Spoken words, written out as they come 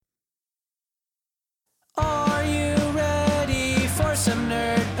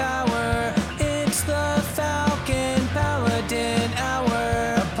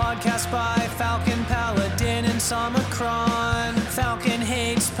it's Omicron. Falcon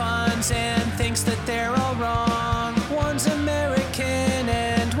hates puns and thinks that they're all wrong. One's American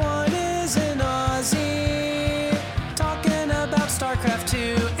and one is an Aussie. Talking about StarCraft 2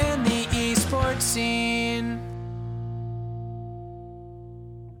 and the esports scene.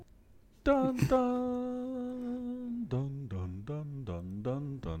 Dun dun dun dun dun dun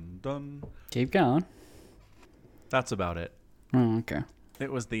dun dun dun. Keep going. That's about it. Oh, okay.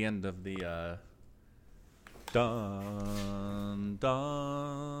 It was the end of the dun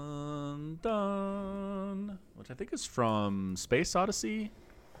dun dun, which I think is from Space Odyssey,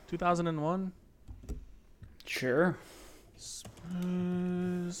 2001. Sure.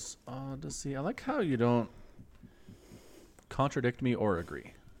 Space Odyssey. I like how you don't contradict me or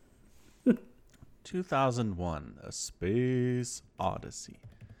agree. 2001, A Space Odyssey.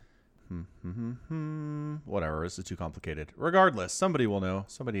 Whatever, this is too complicated. Regardless, somebody will know.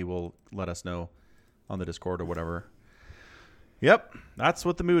 Somebody will let us know on the Discord or whatever. Yep, that's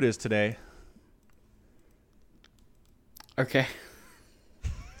what the mood is today. Okay.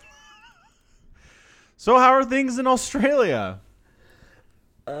 So how are things in Australia?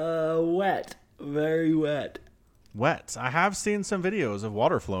 Wet. Very wet. Wet. I have seen some videos of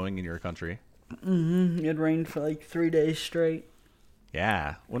water flowing in your country. Mm-hmm. It rained for like 3 days straight.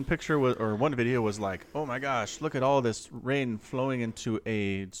 Yeah, one video was like, oh my gosh, look at all this rain flowing into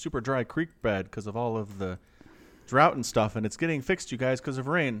a super dry creek bed because of all of the drought and stuff, and it's getting fixed, you guys, because of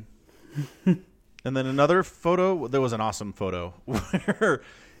rain. And then another photo, there was an awesome photo where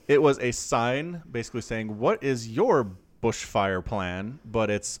it was a sign basically saying, what is your bushfire plan? But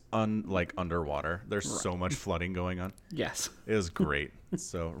it's underwater. There's so much flooding going on. Yes. It was great.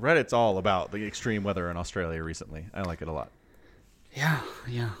 So Reddit's all about the extreme weather in Australia recently. I like it a lot. Yeah.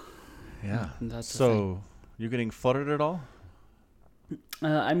 Yeah. That's the so, you getting flooded at all?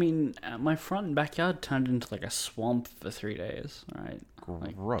 I mean, my front and backyard turned into like a swamp for 3 days, right?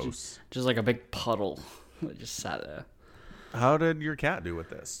 Gross. Just like a big puddle that just sat there. How did your cat do with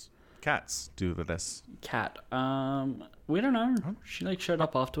this? Cats do with this. Cat. We don't know. She showed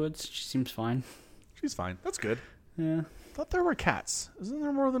up afterwards. She seems fine. She's fine. That's good. Yeah. Thought there were cats. Isn't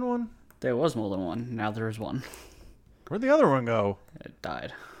there more than one? There was more than one. Now there is one. Where'd the other one go? It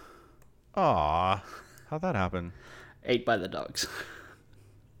died. Aw. How'd that happen? Ate by the dogs.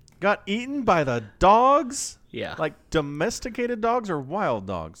 Got eaten by the dogs? Yeah. Like domesticated dogs or wild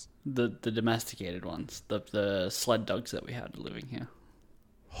dogs? The domesticated ones. The sled dogs that we had living here.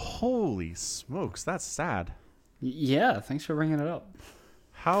 Holy smokes. That's sad. Yeah. Thanks for bringing it up.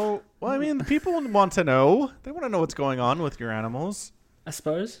 How? Well, I mean, the people want to know. They want to know what's going on with your animals. I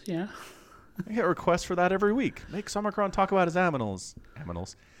suppose. Yeah. I get requests for that every week. Make Somicron talk about his animals,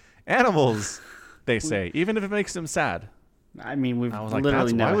 they say, even if it makes them sad. I mean, we've I was like,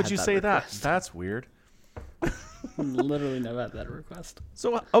 literally never why would had you that say request. that? That's weird. Literally never had that request.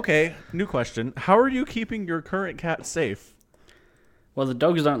 So, okay, new question. How are you keeping your current cat safe? Well, the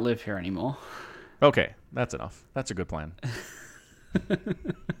dogs don't live here anymore. Okay, that's enough. That's a good plan.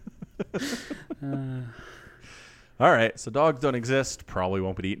 All right, so dogs don't exist. Probably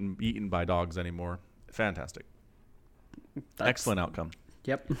won't be eaten by dogs anymore. Fantastic. Excellent outcome.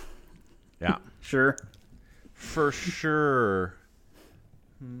 Yep. Yeah. Sure. For sure.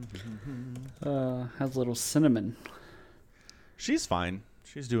 How's little Cinnamon? She's fine.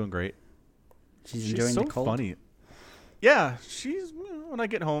 She's doing great. She's enjoying so the cold. funny. Yeah, when I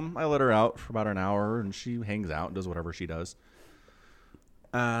get home, I let her out for about an hour, and she hangs out and does whatever she does.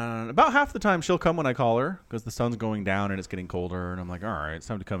 About half the time, she'll come when I call her because the sun's going down and it's getting colder, and I'm like, all right, it's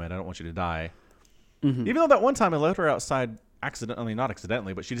time to come in. I don't want you to die. Mm-hmm. Even though that one time I left her outside not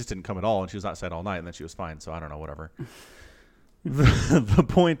accidentally, but she just didn't come at all, and she was outside all night, and then she was fine, so I don't know, whatever. The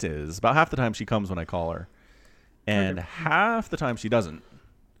point is, about half the time she comes when I call her, and half the time she doesn't.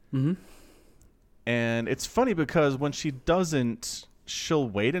 Mm-hmm. And it's funny because when she doesn't, she'll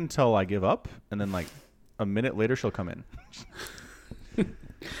wait until I give up, and then like a minute later she'll come in.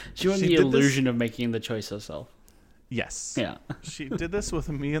 She wants the illusion of making the choice herself. Yes. Yeah. She did this with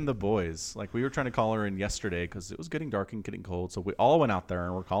me and the boys. Like, we were trying to call her in yesterday because it was getting dark and getting cold. So we all went out there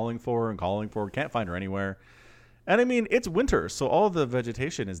and we're calling for her. Can't find her anywhere. And I mean, it's winter, so all the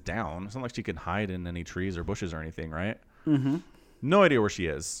vegetation is down. It's not like she can hide in any trees or bushes or anything, right? Mm-hmm. No idea where she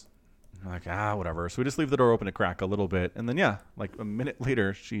is. I'm like, whatever. So we just leave the door open a crack a little bit. And then, like a minute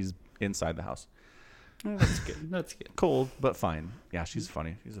later, she's inside the house. Oh, that's good. That's good. Cold, but fine. Yeah, she's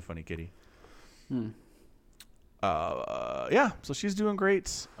funny. She's a funny kitty. So she's doing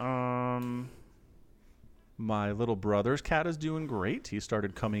great. My little brother's cat is doing great. He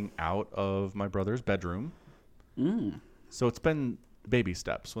started coming out of my brother's bedroom. So it's been baby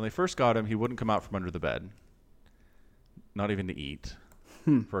steps. When they first got him, he wouldn't come out from under the bed. not even to eat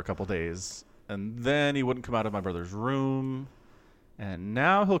for a couple days. And then he wouldn't come out of my brother's room. And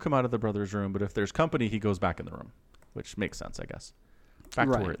now he'll come out of the brother's room, but if there's company, he goes back in the room, which makes sense, I guess.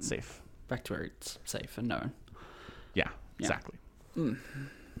 Back to where it's safe. Back to where it's safe and known. Yeah, exactly.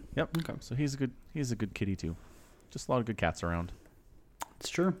 Yep. Okay. So he's a good kitty too. Just a lot of good cats around. It's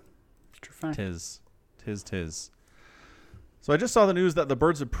true. It's true fact. Tis. So I just saw the news that the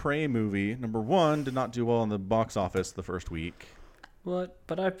Birds of Prey movie, #1, did not do well in the box office the first week. What?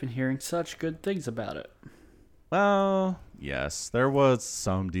 But I've been hearing such good things about it. Well, yes, there was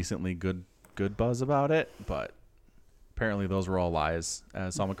some decently good buzz about it, but apparently those were all lies,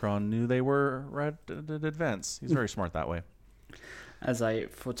 as Omicron knew they were right in advance. He's very smart that way. As I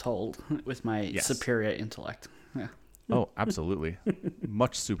foretold with my superior intellect. Yeah. Oh, absolutely.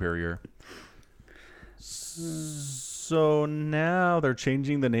 Much superior. So now they're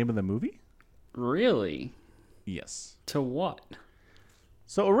changing the name of the movie? Really? Yes. To what?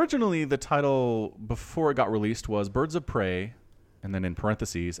 So originally the title before it got released was Birds of Prey, and then in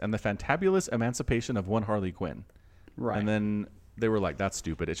parentheses, and the Fantabulous Emancipation of One Harley Quinn. Right. And then they were like, that's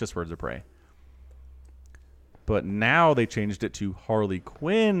stupid. It's just Birds of Prey. But now they changed it to Harley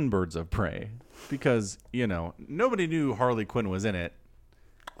Quinn Birds of Prey because, nobody knew Harley Quinn was in it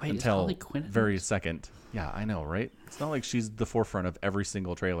until Harley Quinn very second. Yeah, I know, right? It's not like she's the forefront of every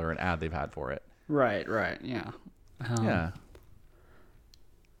single trailer and ad they've had for it. Right, yeah. Yeah.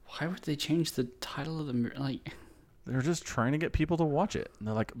 Why would they change the title of the movie? Like, they're just trying to get people to watch it. And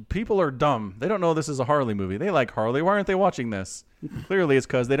they're like, people are dumb. They don't know this is a Harley movie. They like Harley. Why aren't they watching this? Clearly it's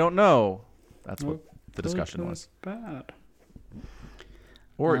because they don't know. That's what the discussion was. Bad.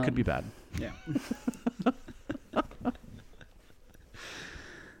 Or it could be bad. Yeah.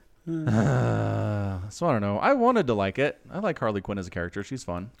 So I don't know. I wanted to like it. I like Harley Quinn as a character. She's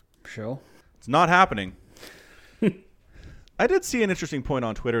fun. Sure. It's not happening. I did see an interesting point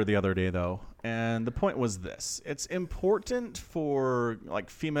on Twitter the other day, though, and the point was this. It's important for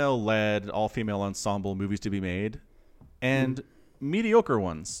female-led, all-female ensemble movies to be made, and mediocre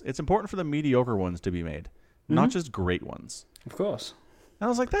ones. It's important for the mediocre ones to be made, not just great ones. Of course. And I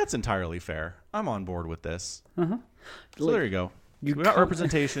was like, that's entirely fair. I'm on board with this. So there you go. You We got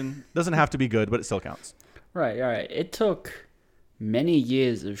representation. Doesn't have to be good, but it still counts. Right. It took many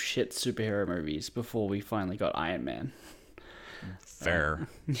years of shit superhero movies before we finally got Iron Man. Fair.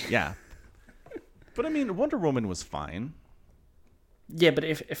 Yeah. But I mean, Wonder Woman was fine. Yeah, but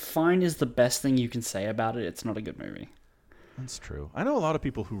if fine is the best thing you can say about it, it's not a good movie. That's true. I know a lot of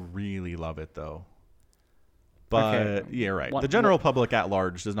people who really love it, though. But, yeah, right. The general public at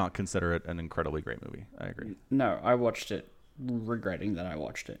large does not consider it an incredibly great movie. I agree. No, I watched it regretting that I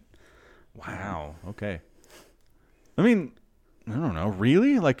watched it. Wow. Okay. I mean, I don't know.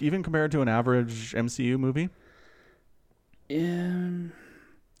 Really? Even compared to an average MCU movie? I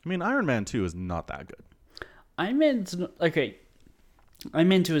mean, Iron Man 2 is not that good. Iron Man 2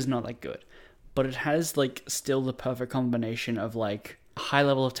 is not that good, but it has still the perfect combination of a high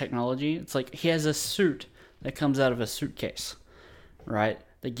level of technology. It's he has a suit that comes out of a suitcase, right?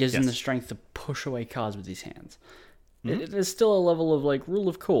 That gives him the strength to push away cars with his hands. There's still a level of rule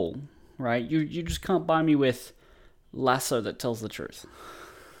of cool, right? You just can't buy me with lasso that tells the truth.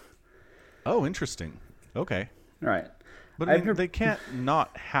 Oh, interesting. Okay. Right. But I mean, they can't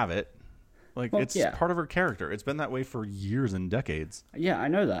not have it. It's part of her character. It's been that way for years and decades. Yeah, I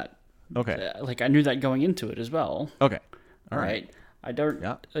know that. Okay. I knew that going into it as well. Okay. All right. I don't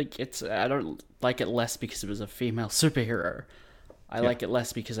I don't like it less because it was a female superhero. I like it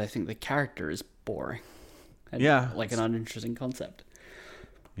less because I think the character is boring. And an uninteresting concept.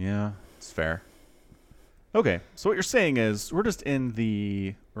 Yeah, it's fair. Okay, so what you're saying is we're in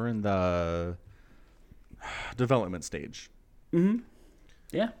the development stage. Mm-hmm.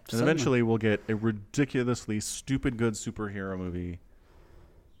 Yeah. And eventually we'll get a ridiculously stupid good superhero movie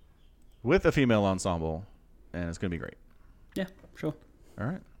with a female ensemble, and it's going to be great. Yeah, sure. All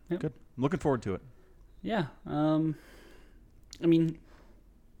right. Yep. Good. I'm looking forward to it. Yeah. I mean,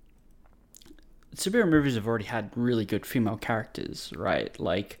 superhero movies have already had really good female characters, right?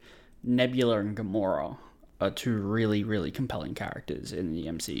 Nebula and Gamora are two really, really compelling characters in the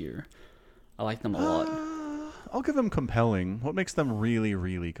MCU. I like them a lot. I'll give them compelling. What makes them really,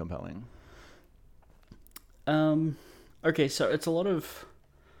 really compelling? Okay, so it's a lot of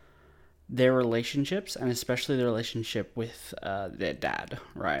their relationships, and especially the relationship with their dad,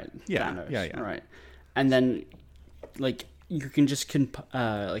 right? Yeah, Thanos, yeah. Right. And then, you can just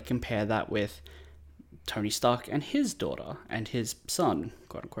compare that with Tony Stark and his daughter and his son,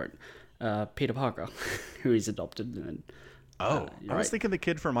 quote unquote, Peter Parker, who he's adopted. And Oh, I was right. thinking the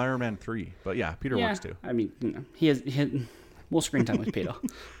kid from Iron Man 3, but yeah, Peter Yeah, works too. I mean, he has more screen time with Peter.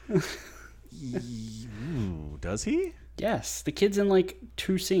 Ooh, does he? Yes, the kid's in like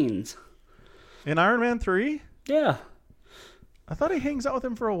 2 scenes. In Iron Man 3? Yeah, I thought he hangs out with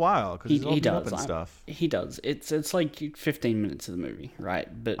him for a while because he's all he beat up does. and stuff. He does. It's like 15 minutes of the movie, right?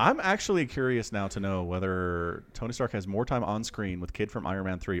 But I'm actually curious now to know whether Tony Stark has more time on screen with kid from Iron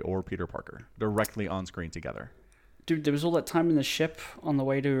Man 3 or Peter Parker directly on screen together. dude, there was all that time in the ship on the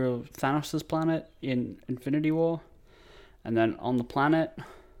way to Thanos' planet in Infinity War, and then on the planet.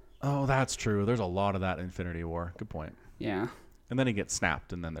 Oh, that's true. There's a lot of that in Infinity War. Good point. Yeah, And then he gets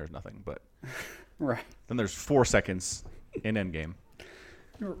snapped, and then there's nothing. But right, then there's 4 seconds in Endgame.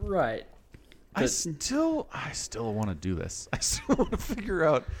 right. I still want to do this. I still want to figure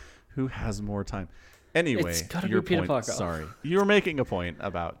out who has more time. Anyway, It's gotta your be Peter point. Parker. Sorry, you were making a point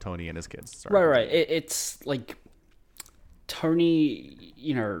about Tony and his kids. Sorry. Right. It's like Tony,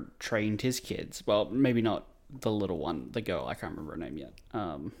 trained his kids. Well, maybe not the little one, the girl. I can't remember her name yet.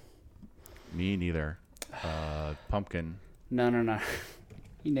 Me neither. Pumpkin. No.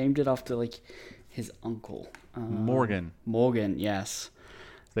 He named it after like his uncle. Morgan. Morgan. Yes.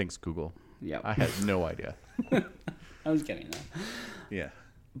 Thanks, Google. Yeah. I had no idea. I was getting that. Yeah.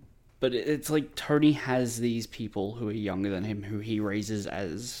 But it's like Tony has these people who are younger than him who he raises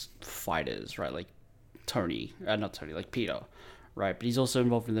as fighters, right? Like not Tony, like Peter, right? But he's also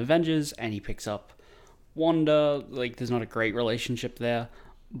involved in the Avengers, and he picks up Wanda. Like, there's not a great relationship there,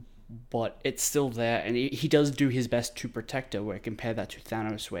 but it's still there, and he does do his best to protect her. Where compare that to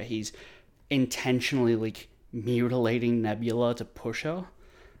Thanos, where he's intentionally like mutilating Nebula to push her,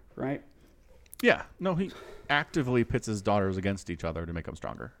 right? Yeah. No, he actively pits his daughters against each other to make them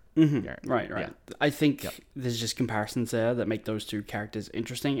stronger. Mm-hmm. Yeah. Right. Yeah. I think there's just comparisons there that make those two characters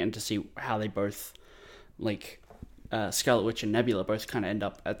interesting, and to see how they both, like, Scarlet Witch and Nebula both kind of end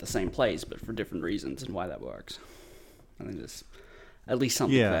up at the same place, but for different reasons, and why that works. I think there's at least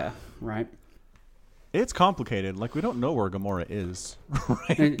something there, right? It's complicated. Like, we don't know where Gamora is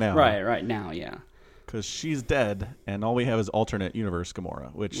right now. Right now, yeah. Because she's dead, and all we have is alternate universe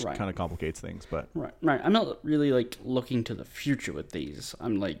Gamora, which Right. kind of complicates things. But Right. I'm not really like looking to the future with these.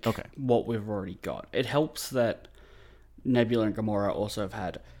 I'm like, Okay. what we've already got. It helps that Nebula and Gamora also have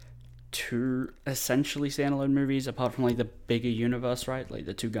had 2 essentially standalone movies, apart from like the bigger universe, right? Like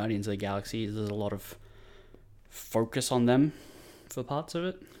the 2 Guardians of the Galaxy. There's a lot of focus on them for parts of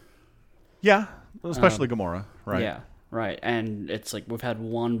it. yeah, especially Gamora, right? Yeah, right. And it's like we've had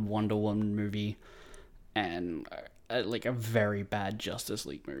 1 Wonder Woman movie and like a very bad Justice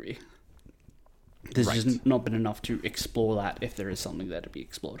League movie. There's Right. just not been enough to explore that if there is something there to be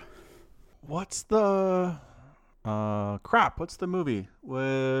explored. What's the crap? What's the movie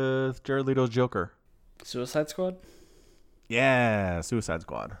with Jared Leto's Joker? Suicide Squad? Yeah, Suicide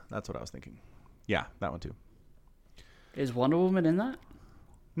Squad. That's what I was thinking. Yeah, that one too. Is Wonder Woman in that?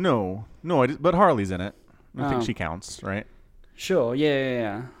 No, but Harley's in it. I think Oh. she counts, right? Sure,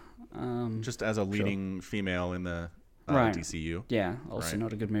 yeah. Just as a leading female in the Right. DCU. Yeah, also Right.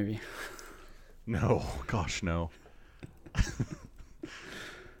 not a good movie. No, gosh, no.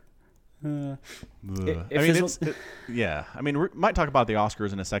 Ugh. if I mean, there's yeah. I mean, we might talk about the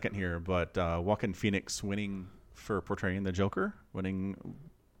Oscars in a second here, but Joaquin Phoenix winning for portraying the Joker, winning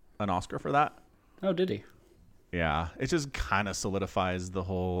an Oscar for that. Oh, did he? Yeah, it just kind of solidifies the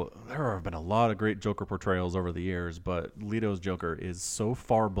whole. There have been a lot of great Joker portrayals over the years, but Leto's Joker is so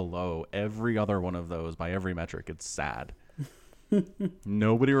far below every other one of those by every metric. It's sad.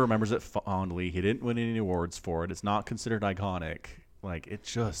 Nobody remembers it fondly. He didn't win any awards for it. It's not considered iconic. Like, it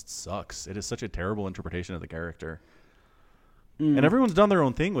just sucks. It is such a terrible interpretation of the character. And everyone's done their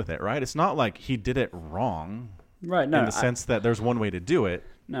own thing with it, right? It's not like he did it wrong Right, no. in the sense that there's one way to do it.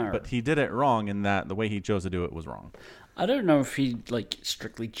 No. But he did it wrong in that the way he chose to do it was wrong. I don't know if he like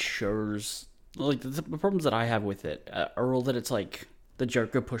strictly chose like the problems that I have with it are all that it's like the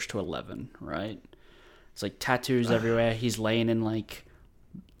Joker pushed to 11, right? It's like tattoos everywhere. He's laying in like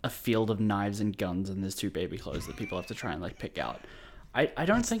a field of knives and guns, and there's 2 baby clothes that people have to try and like pick out. I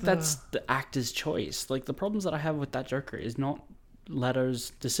don't think that's the actor's choice. Like, the problems that I have with that Joker is not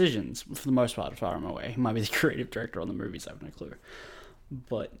Leto's decisions for the most part, as far as I'm aware. He might be the creative director on the movies. I have no clue,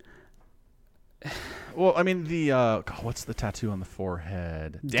 but. Well, I mean, the what's the tattoo on the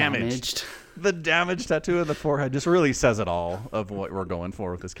forehead? Damaged. The damaged tattoo on the forehead just really says it all of what we're going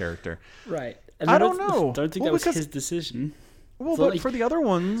for with this character. Right. And I don't know. Don't think Well, that was because- his decision. Well, So, but like- for the other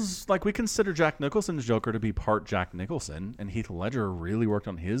ones, like, we consider Jack Nicholson's Joker to be part Jack Nicholson, and Heath Ledger really worked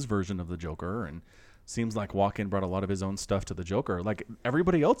on his version of the Joker, and seems like Joaquin brought a lot of his own stuff to the Joker. Like,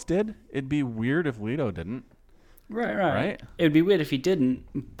 everybody else did. It'd be weird if Leto didn't. Right. It would be weird if he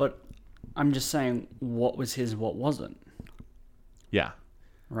didn't, but I'm just saying what was his, what wasn't. Yeah.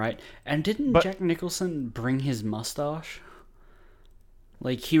 Right? And didn't Jack Nicholson bring his mustache?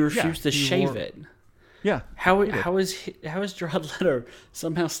 Like, he refused to shave it. Yeah. How is Jared Leto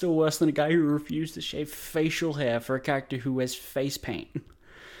somehow still worse than a guy who refused to shave facial hair for a character who wears face paint?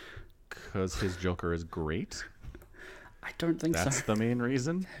 Because his Joker is great. I don't think so. That's the main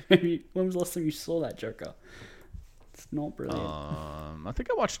reason. Maybe when was the last time you saw that Joker? It's not brilliant. I think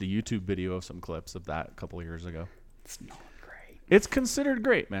I watched a YouTube video of some clips of that a couple of years ago. It's not great. It's considered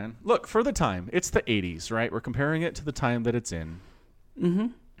great, man. Look, for the time, it's the 80s, right? We're comparing it to the time that it's in. Mm-hmm.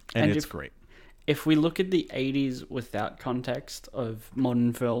 And it's great. If we look at the 80s without context of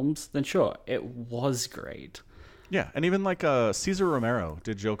modern films, then sure, it was great. Yeah, and even like Cesar Romero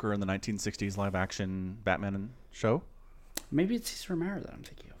did Joker in the 1960s live-action Batman show. Maybe it's Cesar Romero that I'm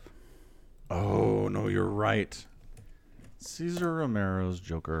thinking of. Oh, no, you're right. Cesar Romero's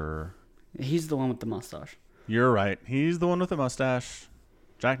Joker. He's the one with the mustache. You're right. He's the one with the mustache.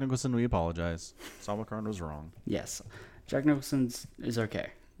 Jack Nicholson, we apologize. Saul McCarn was wrong. Yes. Jack Nicholson's is okay.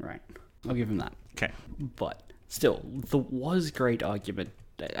 Right. I'll give him that. Okay. But still, the was great argument,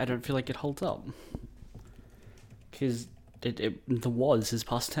 I don't feel like it holds up. Because the was is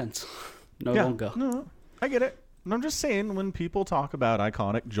past tense. No longer. No, I get it. And I'm just saying, when people talk about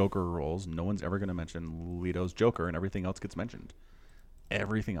iconic Joker roles, no one's ever going to mention Leto's Joker, and everything else gets mentioned.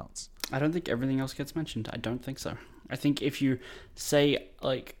 Everything else. I don't think everything else gets mentioned. I don't think so. I think if you say,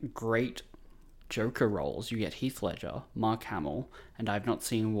 like, great Joker roles, you get Heath Ledger, Mark Hamill, and I've not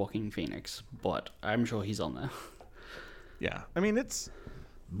seen Joaquin Phoenix, but I'm sure he's on there. Yeah. I mean, it's...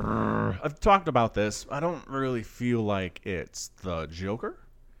 I've talked about this. I don't really feel like it's the Joker.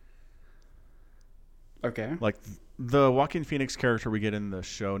 Okay. Like, the Joaquin Phoenix character we get in the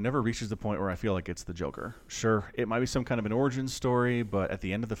show never reaches the point where I feel like it's the Joker. Sure, it might be some kind of an origin story, but at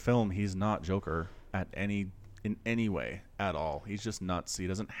the end of the film, he's not Joker in any way at all. He's just nuts. He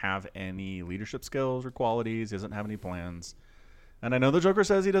doesn't have any leadership skills or qualities. He doesn't have any plans. And I know the Joker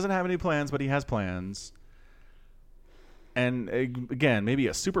says he doesn't have any plans, but he has plans. And again, maybe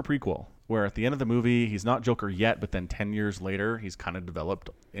a super prequel where at the end of the movie, he's not Joker yet, but then 10 years later, he's kind of developed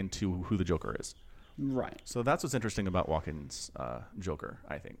into who the Joker is. Right. So that's what's interesting about Joaquin's Joker,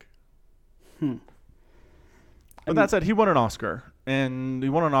 I think. But that said, he won an Oscar. And he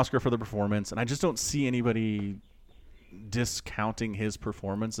won an Oscar for the performance. And I just don't see anybody discounting his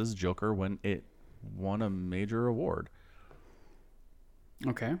performance as Joker when it won a major award.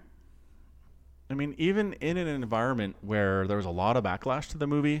 Okay. I mean, even in an environment where there was a lot of backlash to the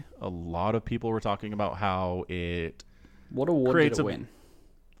movie, a lot of people were talking about how it... What award did it win?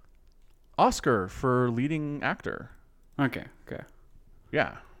 Oscar for leading actor. Okay.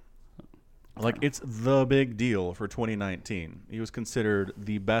 Yeah. Like, it's the big deal for 2019. He was considered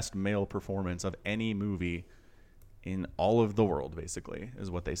the best male performance of any movie in all of the world, basically,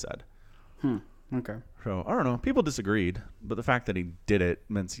 is what they said. Okay. So, I don't know. People disagreed, but the fact that he did it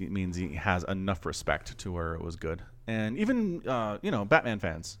means he has enough respect to where it was good. And even, Batman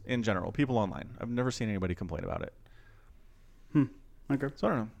fans in general, people online. I've never seen anybody complain about it. Okay. So, I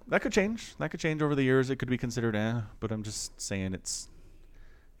don't know. That could change. That could change over the years. It could be considered but I'm just saying it's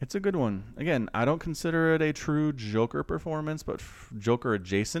a good one. Again, I don't consider it a true Joker performance, but Joker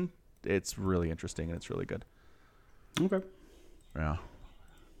adjacent, it's really interesting and it's really good. Okay. Yeah.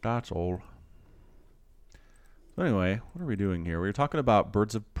 That's all. So anyway, what are we doing here? We were talking about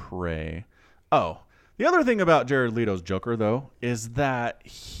Birds of Prey. Oh, the other thing about Jared Leto's Joker, though, is that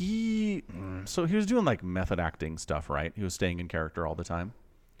he was doing like method acting stuff, right? He was staying in character all the time.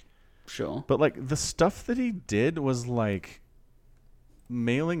 Sure. But like the stuff that he did was like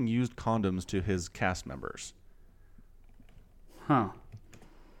mailing used condoms to his cast members. Huh.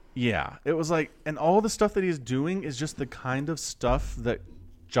 Yeah, it was like, and all the stuff that he's doing is just the kind of stuff that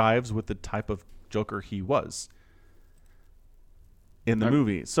jives with the type of Joker he was in the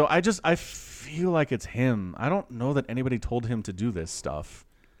movie. So I feel like it's him. I don't know that anybody told him to do this stuff.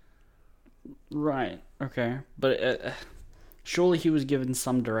 Right. Okay. But surely he was given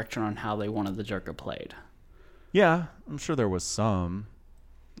some direction on how they wanted the Joker played. Yeah, I'm sure there was some.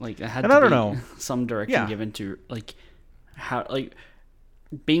 Like, it had and to I don't be know. some direction given to, like, how, like,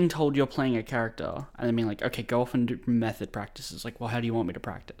 being told you're playing a character and then being like, okay, go off and do method practices. Like, well, how do you want me to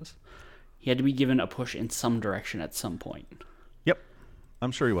practice? He had to be given a push in some direction at some point. Yep,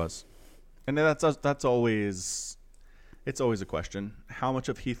 I'm sure he was. And that's always, it's always a question. How much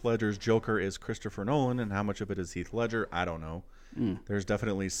of Heath Ledger's Joker is Christopher Nolan and how much of it is Heath Ledger? I don't know. There's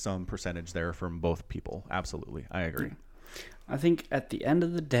definitely some percentage there from both people. Absolutely. I agree. I think at the end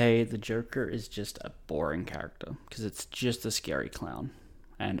of the day, the Joker is just a boring character because it's just a scary clown,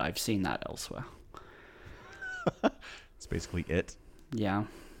 and I've seen that elsewhere. It's basically it. Yeah,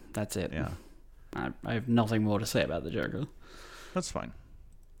 that's it. Yeah. I have nothing more to say about the Joker. That's fine.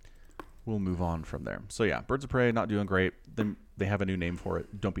 We'll move on from there. So yeah, Birds of Prey not doing great. Then they have a new name for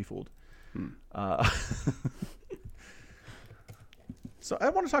it. Don't be fooled. So I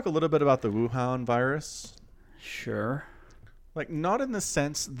want to talk a little bit about the Wuhan virus. Sure. Like, not in the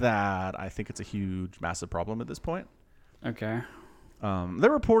sense that I think it's a huge, massive problem at this point. Okay.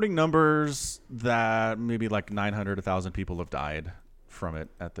 They're reporting numbers that maybe like 900, 1,000 people have died from it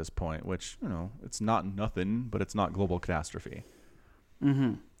at this point, which, you know, it's not nothing, but it's not global catastrophe.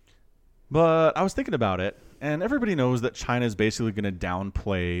 Mm-hmm. But I was thinking about it, and everybody knows that China is basically going to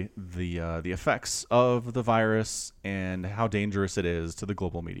downplay the effects of the virus and how dangerous it is to the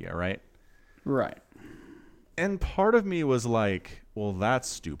global media, right? Right. And part of me was like, well, that's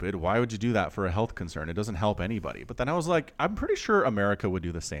stupid. Why would you do that for a health concern? It doesn't help anybody. But then I was like, I'm pretty sure America would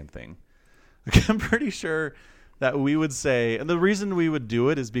do the same thing. Like, I'm pretty sure that we would say, and the reason we would do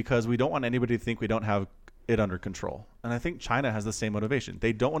it is because we don't want anybody to think we don't have it under control. And I think China has the same motivation.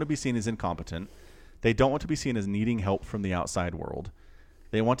 They don't want to be seen as incompetent. They don't want to be seen as needing help from the outside world.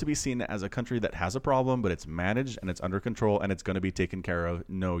 They want to be seen as a country that has a problem, but it's managed and it's under control and it's going to be taken care of.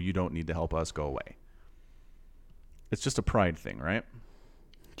 No, you don't need to help us. Go away. It's just a pride thing, right?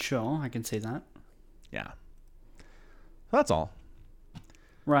 Sure, I can see that. Yeah. That's all.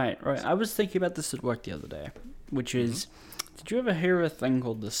 Right. I was thinking about this at work the other day, which is, did you ever hear of a thing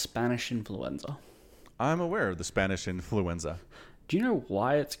called the Spanish influenza? I'm aware of the Spanish influenza. Do you know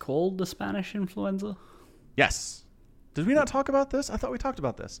why it's called the Spanish influenza? Yes. Did we not talk about this? I thought we talked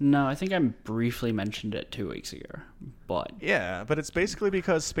about this. No, I think I briefly mentioned it 2 weeks ago. But yeah, but it's basically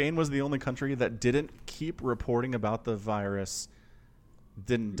because Spain was the only country that didn't keep reporting about the virus,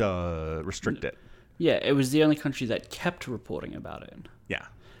 didn't restrict it. Yeah, it was the only country that kept reporting about it. Yeah.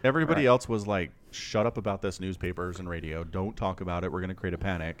 Everybody else was like, shut up about this, newspapers and radio. Don't talk about it. We're going to create a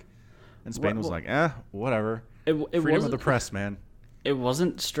panic. And Spain was like, whatever. It Freedom of the press, man. It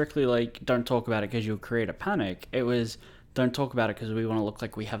wasn't strictly like, don't talk about it because you'll create a panic. It was, don't talk about it because we want to look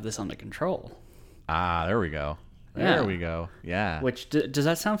like we have this under control. Ah, there we go. There we go. Yeah. Which, does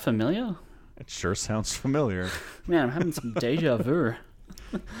that sound familiar? It sure sounds familiar. Man, I'm having some deja vu.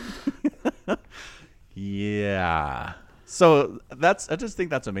 Yeah. So I just think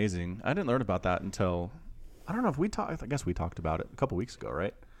that's amazing. I didn't learn about that until, I don't know if we talked, I guess we talked about it a couple weeks ago,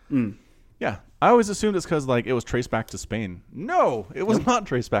 right? Yeah. I always assumed it's because like it was traced back to Spain. No, it was not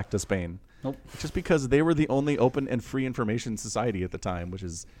traced back to Spain. Nope. Just because they were the only open and free information society at the time, which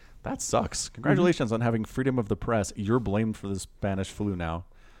is, that sucks. Congratulations on having freedom of the press. You're blamed for the Spanish flu now.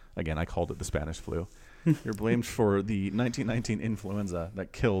 Again, I called it the Spanish flu. You're blamed for the 1919 influenza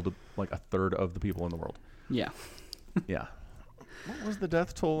that killed like a third of the people in the world. Yeah. Yeah. What was the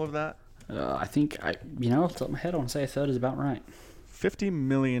death toll of that? I think, off the top of my head, I want to say a third is about right. 50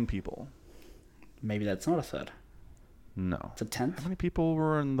 million people. Maybe that's not a third. No. It's a tenth? How many people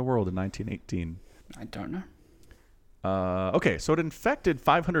were in the world in 1918? I don't know. Okay, so it infected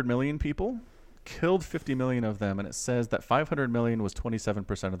 500 million people, killed 50 million of them, and it says that 500 million was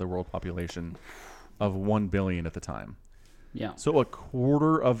 27% of the world population of 1 billion at the time. Yeah. So a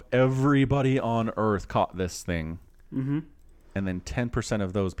quarter of everybody on Earth caught this thing. Mm-hmm. And then 10%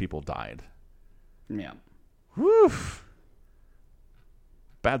 of those people died. Yeah. Woof.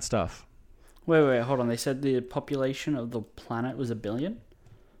 Bad stuff. Wait, hold on. They said the population of the planet was 1 billion?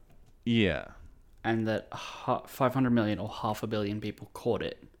 Yeah. And that 500 million or half a billion people caught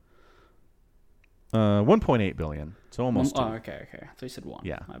it. 1.8 billion. So almost two. Oh, okay. I thought you said 1.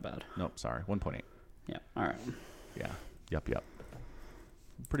 Yeah. My bad. Nope, sorry. 1.8. Yeah, all right. Yeah. Yep. I'm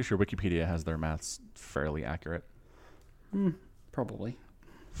pretty sure Wikipedia has their maths fairly accurate. Probably.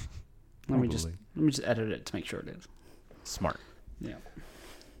 Let me just edit it to make sure it is. Smart. Yeah.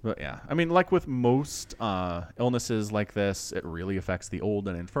 But yeah, I mean, like with most illnesses like this, it really affects the old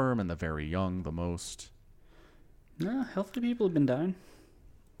and infirm and the very young the most. No, healthy people have been dying.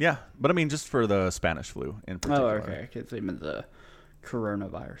 Yeah, but I mean, just for the Spanish flu in particular. Oh, okay. They meant the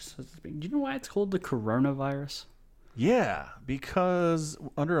coronavirus. Do you know why it's called the coronavirus? Yeah, because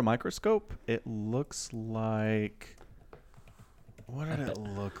under a microscope, it looks like... What did it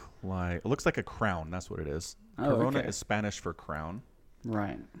look like? It looks like a crown. That's what it is. Corona is Spanish for crown.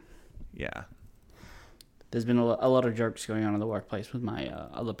 Right. Yeah. There's been a lot of jokes going on in the workplace with my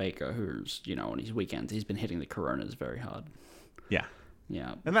other baker who's, on his weekends, he's been hitting the coronas very hard. Yeah.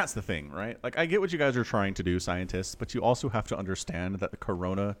 Yeah. And that's the thing, right? Like, I get what you guys are trying to do, scientists, but you also have to understand that the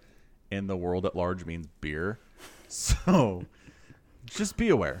corona in the world at large means beer. So just be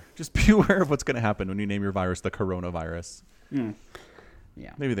aware. Just be aware of what's going to happen when you name your virus the coronavirus.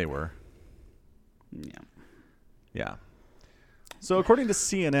 Yeah. Maybe they were. Yeah. Yeah. So according to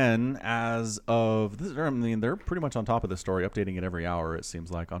CNN, as of this, I mean, they're pretty much on top of the story, updating it every hour. It seems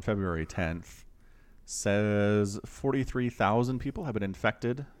like on February 10th, says 43,000 people have been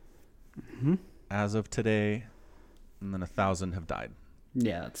infected as of today, and then 1,000 have died.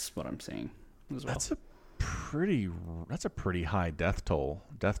 Yeah, that's what I'm seeing as well. That's a pretty high death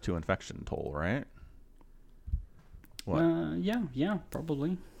to infection toll, right? What? Yeah,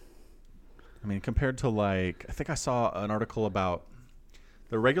 probably. I mean, compared to I think I saw an article about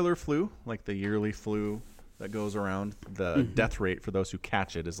the regular flu, like the yearly flu that goes around. The death rate for those who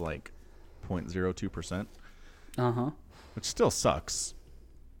catch it is 0.02%. Which still sucks.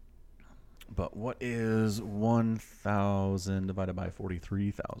 But what is 1,000 divided by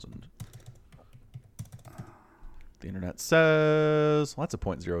 43,000? The internet says, well, that's a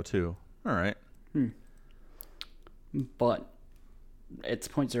 0.02. All right. But it's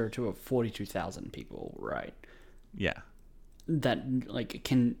 0.02 of 42,000 people, right? Yeah. That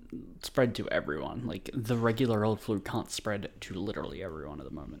can spread to everyone. The regular old flu can't spread to literally everyone at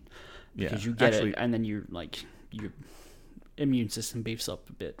the moment. Because you get it, and then your immune system beefs up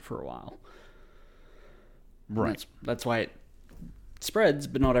a bit for a while. Right. That's why it spreads,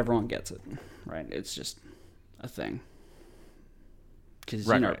 but not everyone gets it. Right? It's just a thing. Because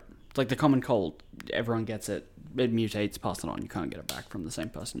right. it's like the common cold. Everyone gets it. It mutates, pass it on. You can't get it back from the same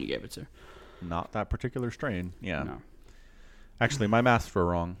person you gave it to. Not that particular strain. Yeah. No. Actually, my maths were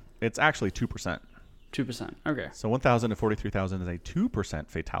wrong. It's actually 2%. 2%. Okay. So 1,000 to 43,000 is a 2%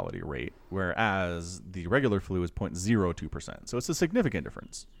 fatality rate, whereas the regular flu is 0.02%. So it's a significant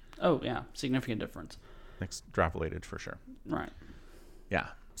difference. Oh, yeah. Significant difference. Extrapolated for sure. Right. Yeah.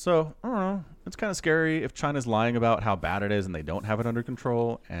 So, I don't know. It's kind of scary if China's lying about how bad it is and they don't have it under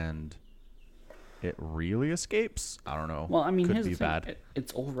control and it really escapes. I don't know. Well, I mean, could here's be the thing. bad.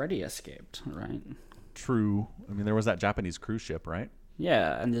 It's already escaped, right? True. I mean, there was that Japanese cruise ship, right?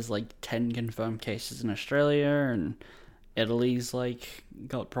 Yeah, and there's 10 confirmed cases in Australia, and Italy's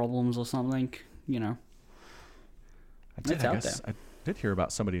got problems or something, It's out there. I did hear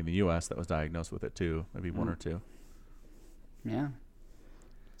about somebody in the U.S. that was diagnosed with it too, maybe one or two. Yeah.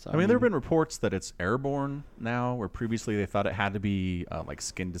 So, I mean, there have been reports that it's airborne now, where previously they thought it had to be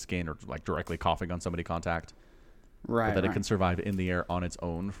skin to skin or directly coughing on somebody contact. right, But that right. it can survive in the air on its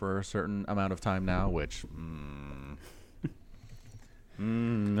own for a certain amount of time now, which...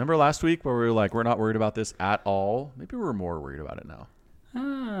 remember last week where we were we're not worried about this at all? Maybe we're more worried about it now.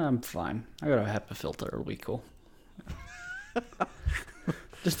 I'm fine. I got a HEPA filter. It'll be cool.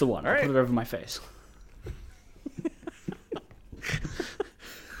 Just the one. All right. I'll put it over my face.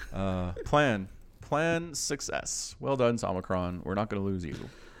 Plan success. Well done, Omicron. We're not going to lose you.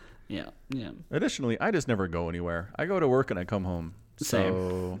 Yeah, yeah. Additionally, I just never go anywhere. I go to work and I come home. Same.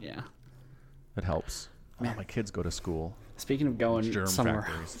 So Yeah. it helps. Oh, my kids go to school. Speaking of going Germ somewhere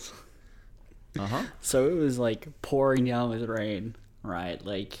factories. else. So it was pouring down with rain, right?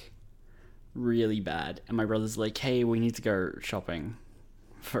 Really bad. And my brother's like, hey, we need to go shopping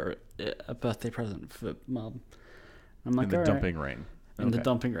for a birthday present for Mum. I'm like, In the "All right." dumping rain. In the Okay.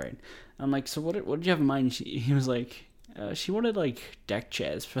 dumping rain. I'm like, so what did you have in mind? He was like, she wanted deck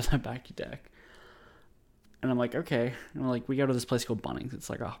chairs for the back deck. And I'm like, okay. And we go to this place called Bunnings. It's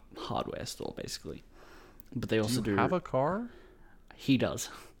a hardware store basically. But they also Do you have a car? He does.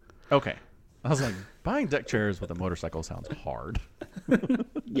 Okay. I was like, buying deck chairs with a motorcycle sounds hard.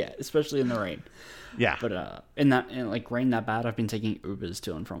 Yeah, especially in the rain. Yeah. But in rain that bad, I've been taking Ubers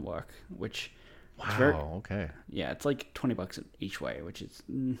to and from work, which wow. Okay. yeah, it's $20 each way, which is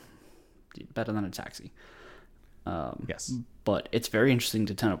better than a taxi. Yes. But it's very interesting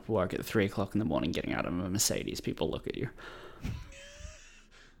to turn up for work at 3:00 in the morning, getting out of a Mercedes. People look at you.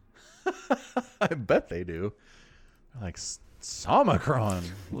 I bet they do. Omicron,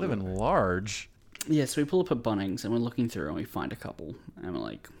 living large. Yeah, so we pull up at Bunnings and we're looking through and we find a couple and we're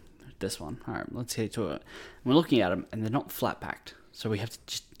like, this one. All right, let's get to it. And we're looking at them and they're not flat packed, so we have to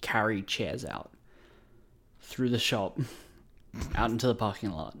just carry chairs out through the shop, out into the parking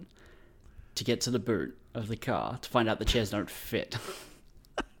lot, to get to the boot of the car to find out the chairs don't fit.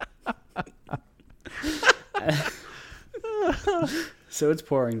 So it's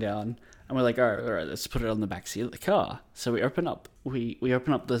pouring down, and we're like, all right, let's put it on the back seat of the car. So we open up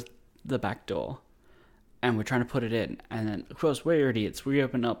the back door, and we're trying to put it in, and then of course we're idiots. We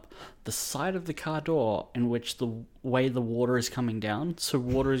open up the side of the car door in which the way the water is coming down, so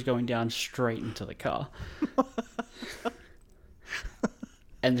water is going down straight into the car,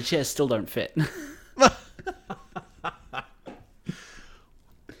 and the chairs still don't fit.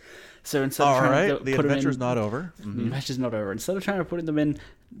 So instead of All trying right, to the put them adventure's in, not over. the adventure's not over. Instead of trying to put them in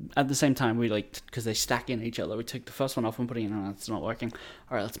at the same time, we because they stack in each other. We took the first one off and put it in, and it's not working.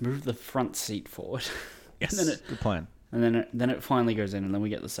 All right, let's move the front seat forward. Yes, And then good plan. And then it finally goes in, and then we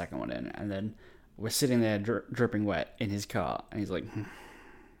get the second one in, and then we're sitting there dripping wet in his car, and he's like, "Want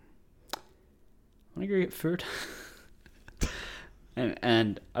to go get food?"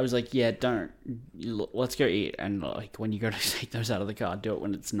 and I was like, "Yeah, don't. Let's go eat." And like when you go to take those out of the car, do it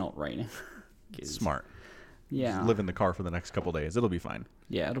when it's not raining. Smart. Yeah. Just live in the car for the next couple days. It'll be fine.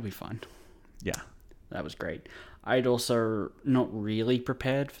 Yeah, it'll be fine. Yeah. That was great. I'd also not really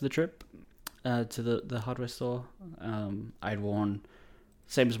prepared for the trip to the hardware store. I'd worn,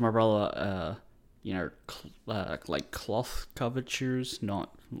 same as my brother, like cloth covered shoes,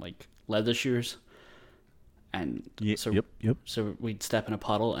 not like leather shoes. And Yep. So we'd step in a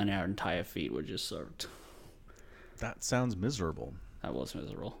puddle and our entire feet were just soaked. That sounds miserable. That was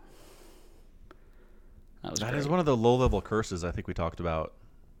miserable. That That great. is one of the low-level curses I think we talked about.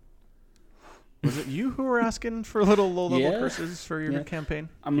 Was it you who were asking for little low-level Yeah. curses for your Yeah. campaign?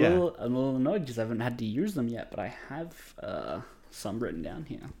 I'm a little annoyed because I haven't had to use them yet, but I have some written down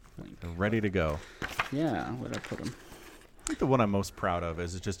here. They're ready to go. Yeah, where'd I put them? I think the one I'm most proud of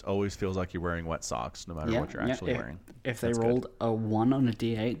is it just always feels like you're wearing wet socks no matter what you're actually wearing. If they That's good. rolled a 1 on a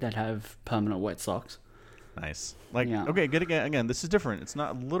D8, they'd have permanent wet socks. Nice. Like, Yeah. okay, good again. This is different. It's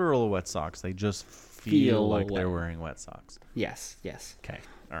not literal wet socks. They just feel like wet. they're wearing wet socks. Yes. Okay.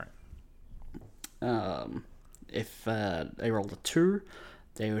 All right. If they rolled a 2,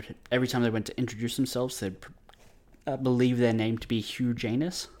 they would every time they went to introduce themselves, they'd believe their name to be Hugh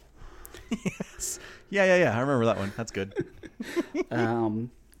Janus. Yes. Yeah. I remember that one. That's good. I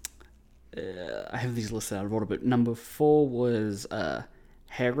have these listed out of order, but number 4 was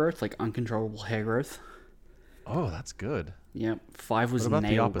hair growth, like uncontrollable hair growth. Oh, that's good. Yep. 5 was What about the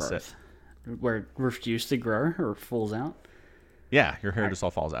nail opposite? growth, where it refused to grow or falls out. Yeah, your hair just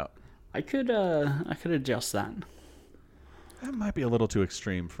all falls out. I could adjust that. That might be a little too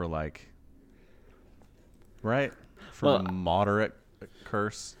extreme for right? For Well, a moderate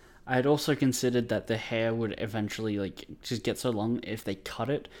curse. I had also considered that the hair would eventually just get so long if they cut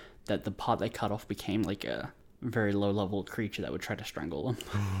it that the part they cut off became like a very low level creature that would try to strangle them.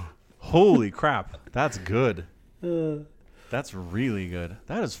 Holy crap. That's good. That's really good.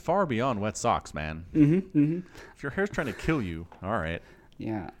 That is far beyond wet socks, man. If your hair's trying to kill you, all right.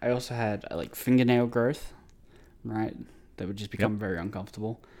 Yeah, I also had like fingernail growth, right? That would just become very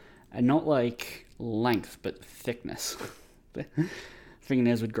uncomfortable, and not like length but thickness.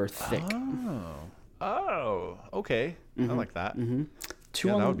 Fingernails would grow thick. Oh, okay. I like that. Two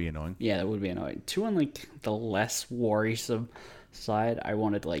Yeah, on that the- would be annoying. Yeah, that would be annoying. 2 on like the less worrisome side. I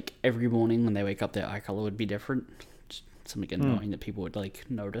wanted like every morning when they wake up, their eye color would be different. Just something annoying that people would like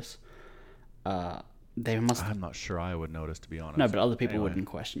notice. They must. I'm not sure I would notice, to be honest. No, but other people Anyway. wouldn't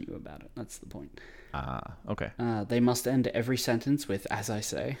question you about it. That's the point. Okay. They must end every sentence with "as I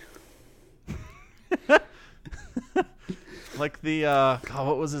say." Like the,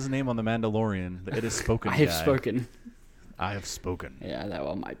 what was his name on The Mandalorian? The It Is Spoken I have guy. spoken. I have spoken. Yeah, that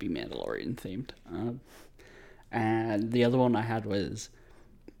one might be Mandalorian themed. And the other one I had was,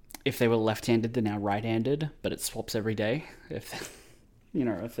 if they were left-handed, they're now right-handed, but it swaps every day. If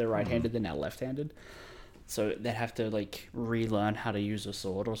they're right-handed, they're now left-handed. So they'd have to like relearn how to use a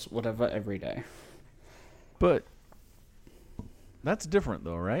sword or whatever every day. But that's different,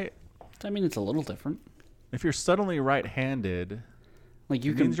 though, right? I mean, it's a little different. If you're suddenly right-handed, Like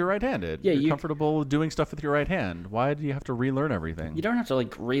you it can, means you're right-handed. Yeah, you're you- comfortable doing stuff with your right hand. Why do you have to relearn everything? you don't have to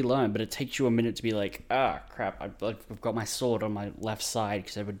like relearn, but it takes you a minute to be like, crap, I've got my sword on my left side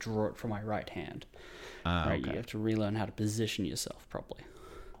because I would draw it from my right hand. Right, okay. you have to relearn how to position yourself properly.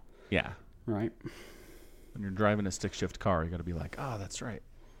 Yeah. Right. When you're driving a stick-shift car, you got to be like, that's right.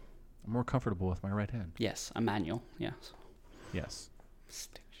 I'm more comfortable with my right hand. Yes, a manual. Yes. Yes.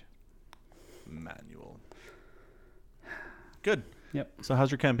 Stick shift. Manual. Good. Yep. So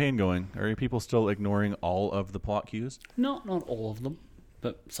how's your campaign going? Are you people still ignoring all of the plot cues? Not all of them,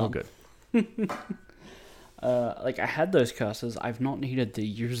 but some. Oh, good. Like I had those curses. I've not needed to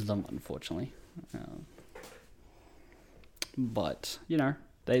use them, unfortunately. But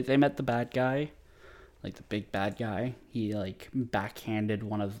they met the bad guy, like the big bad guy. He like backhanded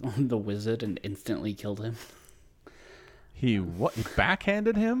one of the wizard and instantly killed him. He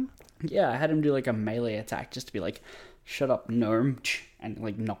backhanded him? Yeah, I had him do like a melee attack just to be like, "Shut up, gnome," and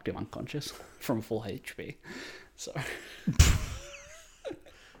like knocked him unconscious from full HP. So.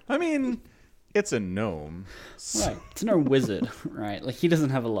 I mean, it's a gnome. Right, it's no wizard, right? Like he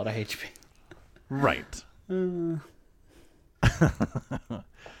doesn't have a lot of HP. Right.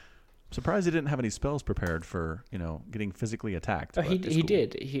 surprised he didn't have any spells prepared for, getting physically attacked. Oh, but he it's cool.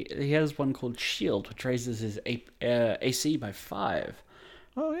 did. He has one called Shield, which raises his AC by 5.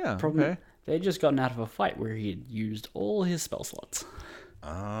 Oh, yeah. Problem, Okay. they had just gotten out of a fight where he had used all his spell slots.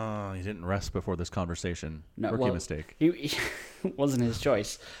 Oh, he didn't rest before this conversation. Rookie mistake. It wasn't his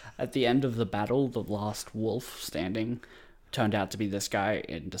choice. At the end of the battle, the last wolf standing turned out to be this guy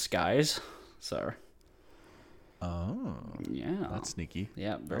in disguise. So, Oh, yeah. that's sneaky.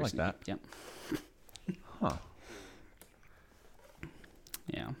 Yeah, very I like sneaky. that. Yep. Huh.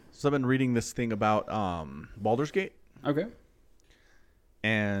 Yeah. So I've been reading this thing about Baldur's Gate, Okay.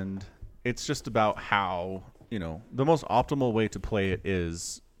 and it's just about how, the most optimal way to play it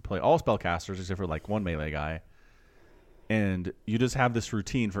is play all spellcasters except for like one melee guy. And you just have this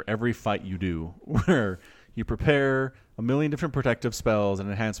routine for every fight you do where you prepare a million different protective spells and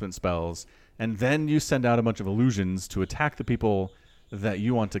enhancement spells, and then you send out a bunch of illusions to attack the people that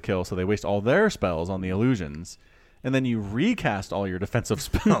you want to kill, so they waste all their spells on the illusions. And then you recast all your defensive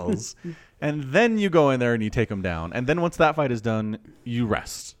spells, and then you go in there and you take them down. And then once that fight is done, you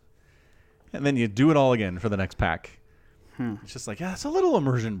rest. And then you do it all again for the next pack. It's just like, yeah, it's a little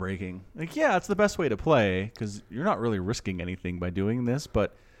immersion breaking. Like, yeah, it's the best way to play because you're not really risking anything by doing this.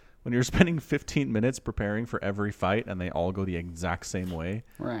 But when you're spending 15 minutes preparing for every fight and they all go the exact same way,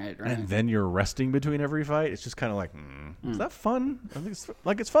 Right. and then you're resting between every fight, it's just kind of like, is that fun? I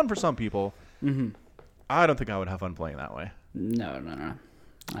think it's fun for some people. Mm-hmm. I don't think I would have fun playing that way. No.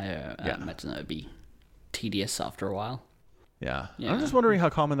 I imagine that would be tedious after a while. Yeah. Yeah. I'm just wondering how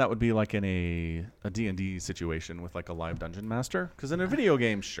common that would be like in a D&D situation with like a live dungeon master. Because in a video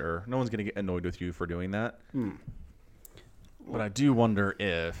game, sure, no one's going to get annoyed with you for doing that. But I do wonder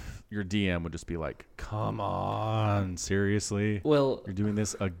if your DM would just be like, come on, seriously? Well, You're doing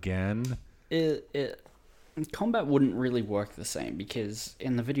this again? combat wouldn't really work the same because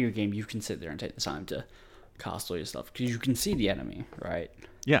in the video game you can sit there and take the time to cast all your stuff because you can see the enemy, right?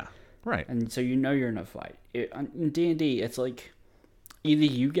 Yeah, right. And so you're in a fight. In D&D, it's like either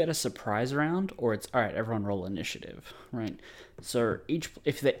you get a surprise round or it's all right. Everyone roll initiative, right? So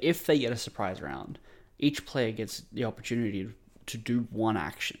if they get a surprise round, each player gets the opportunity to do one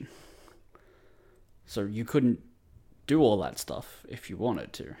action. So you couldn't do all that stuff if you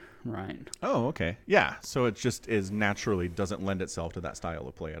wanted to, right? Oh, okay. Yeah, so it just naturally doesn't lend itself to that style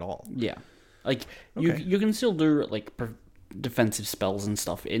of play at all. Yeah, like Okay. you can still do like defensive spells and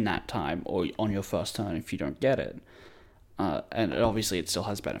stuff in that time or on your first turn if you don't get it, and obviously it still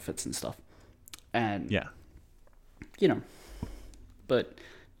has benefits and stuff, and Yeah. but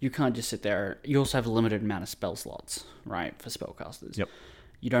you can't just sit there. You also have a limited amount of spell slots, right, for spellcasters. Yep.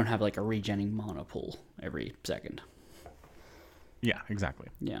 You don't have like a regenning mana pool every second. Yeah, exactly.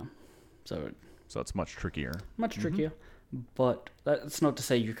 Yeah, so So it's much trickier. much trickier. But that's not to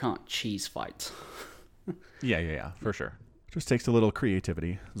say you can't cheese fights. Yeah, for sure. Just takes a little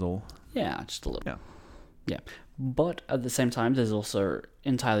creativity, Zol. Yeah, just a little. Yeah. Yeah, but at the same time, there's also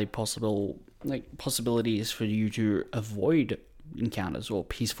entirely possibilities for you to avoid encounters or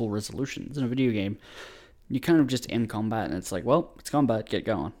peaceful resolutions in a video game. You kind of just end combat, and it's like, well, it's combat, get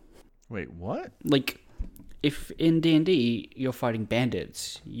going. Wait, what? Like, if in D&D you're fighting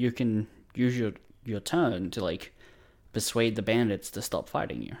bandits, you can use your turn to like persuade the bandits to stop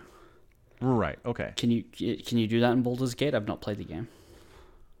fighting you. Right, okay. Can you do that in Baldur's Gate? I've not played the game.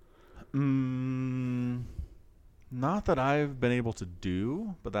 Not that I've been able to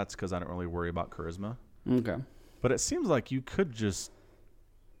do, but that's because I don't really worry about charisma. Okay. But it seems like you could just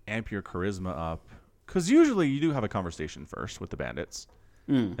amp your charisma up. Because usually you do have a conversation first with the bandits.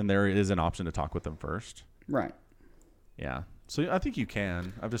 And there is an option to talk with them first. Right. Yeah. So I think you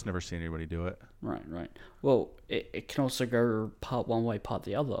can. I've just never seen anybody do it. Right. Well, it can also go part one way, part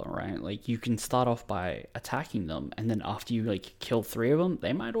the other, right? Like, you can start off by attacking them, and then after you, like, kill 3 of them,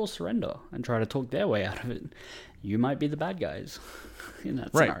 they might all surrender and try to talk their way out of it. You might be the bad guys in that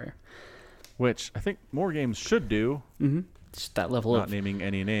Right. scenario. Which I think more games should do. Just that level Not of naming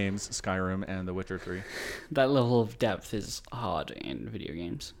any names, Skyrim and The Witcher 3. that level of depth is hard in video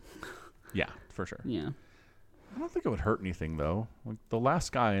games. Yeah, for sure. Yeah. I don't think it would hurt anything, though. Like, the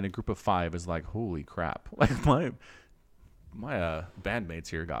last guy in a group of 5 is like, holy crap. Like, my bandmates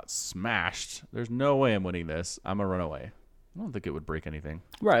here got smashed. There's no way I'm winning this. I'm going to run away. I don't think it would break anything.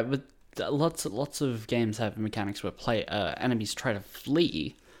 Right, but lots of games have mechanics where enemies try to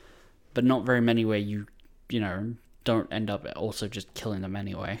flee, but not very many where you don't end up also just killing them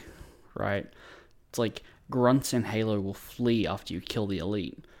anyway, right? It's like grunts in Halo will flee after you kill the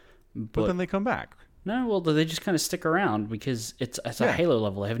elite, But then they come back. no, well, they just kind of stick around because it's a Halo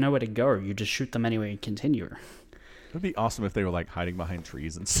level. They have nowhere to go. You just shoot them anyway and continue. It'd be awesome if they were like hiding behind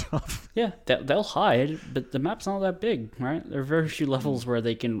trees and stuff. Yeah, they'll hide, but the map's not that big, right? There are very few levels where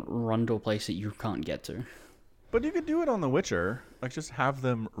they can run to a place that you can't get to. But you could do it on The Witcher. Like, just have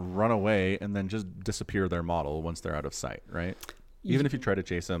them run away and then just disappear their model once they're out of sight, right? Even if you try to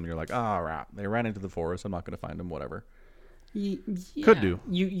chase them, you're like, oh, right, they ran into the forest. I'm not going to find them, whatever. Yeah, Could do.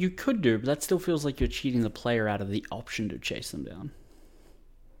 You could do, but that still feels like you're cheating the player out of the option to chase them down.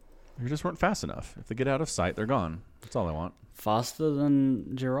 You just weren't fast enough. If they get out of sight, they're gone. That's all I want. Faster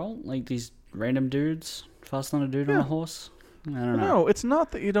than Geralt? Like these random dudes? Faster than a dude on a horse? I don't know. No, it's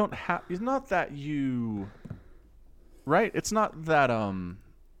not that you don't have... It's not that you... Right? It's not that...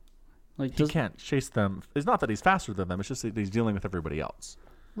 Like he can't chase them. It's not that he's faster than them. It's just that he's dealing with everybody else.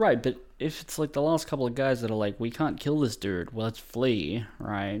 Right, but if it's like the last couple of guys that are like, we can't kill this dude, well, let's flee,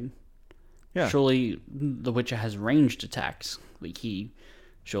 right? Yeah. Surely the Witcher has ranged attacks. Like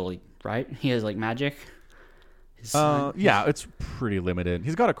surely, right? He has like magic. Yeah, it's pretty limited.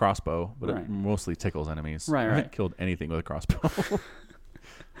 He's got a crossbow, but Right. it mostly tickles enemies. Right, I right. haven't killed anything with a crossbow.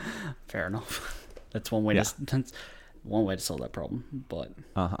 Fair enough. That's one way that's one way to solve that problem. But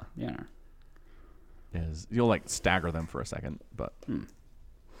you know. Is you'll like stagger them for a second, but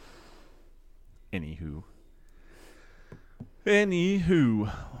anywho,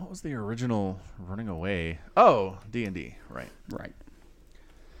 what was the original running away? Oh, D&D, right? Right.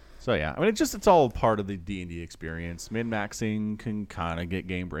 So yeah, I mean it's all part of the D&D experience. Min-maxing can kind of get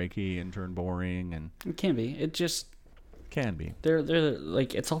game breaky and turn boring, and It can be. It just can be. they're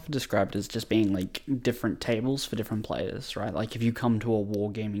like it's often described as just being like different tables for different players, right? Like if you come to a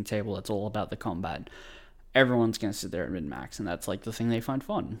wargaming table that's all about the combat, everyone's going to sit there at min-max, and that's like the thing they find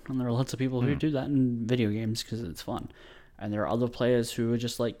fun. And there are lots of people who do that in video games because it's fun. And there are other players who are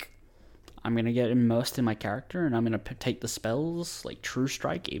just like, I'm going to get immersed in my character and I'm going to take the spells, like True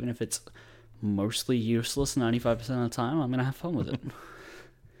Strike, even if it's mostly useless 95% of the time, I'm going to have fun with it.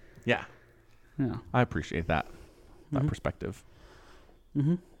 Yeah, Yeah. I appreciate that perspective.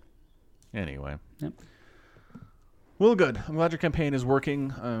 Anyway. Yep. Well, good. I'm glad your campaign is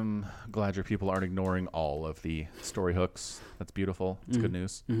working. I'm glad your people aren't ignoring all of the story hooks. That's beautiful. It's good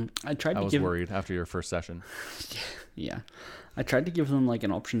news. I was worried after your first session. Yeah. I tried to give them like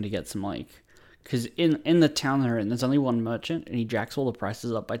an option to get some like, because in the town they're in, there's only one merchant and he jacks all the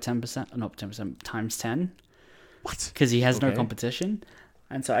prices up by 10%, not 10%, times 10. What? Because he has no Okay. competition.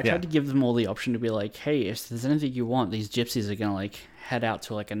 And so I tried to give them all the option to be like, hey, if there's anything you want, these gypsies are going to like head out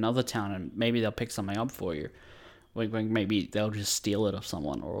to like another town and maybe they'll pick something up for you. Like maybe they'll just steal it off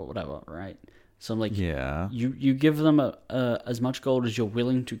someone or whatever, right? So I'm like, Yeah. you give them as much gold as you're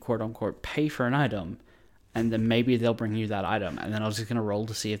willing to quote unquote pay for an item, and then maybe they'll bring you that item. And then I was just gonna roll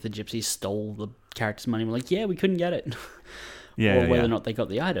to see if the gypsies stole the character's money. I'm like, yeah, we couldn't get it, Yeah. or whether or not they got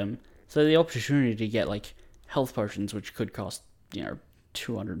the item. So the opportunity to get like health potions, which could cost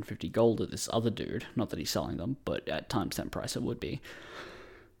 250 gold at this other dude. Not that he's selling them, but at times 10 price it would be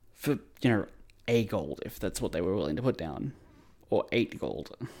for a gold if that's what they were willing to put down, or 8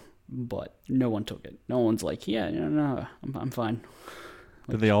 gold. But no one took it. No one's like, yeah, no, I'm fine.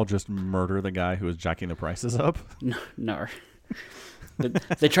 Did they all just murder the guy who was jacking the prices up? No. But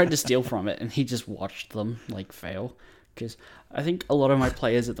they tried to steal from it, and he just watched them like fail. Because I think a lot of my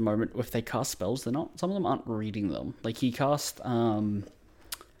players at the moment, if they cast spells, some of them aren't reading them. Like he cast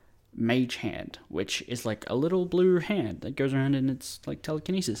Mage Hand, which is like a little blue hand that goes around and it's like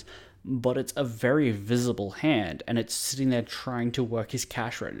telekinesis. But it's a very visible hand, and it's sitting there trying to work his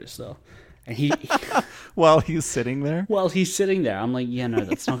cash register. And he While he's sitting there? while he's sitting there, I'm like, yeah, no,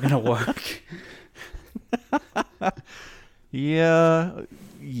 that's not going to work. Yeah.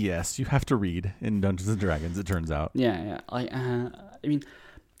 Yes, you have to read in Dungeons and Dragons, it turns out. Yeah. I mean,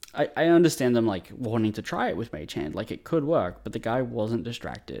 I understand them like wanting to try it with Mage Hand, like it could work, but the guy wasn't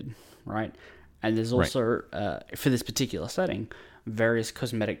distracted, right? And there's also for this particular setting, various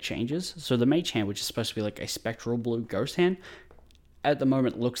cosmetic changes. So the Mage Hand, which is supposed to be like a spectral blue ghost hand, at the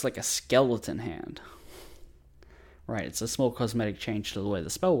moment looks like a skeleton hand. Right, it's a small cosmetic change to the way the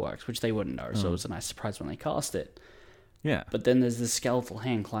spell works, which they wouldn't know, so it was a nice surprise when they cast it. Yeah. But then there's this skeletal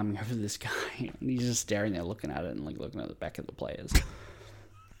hand climbing over this guy, and he's just staring there looking at it and like looking at the back of the players.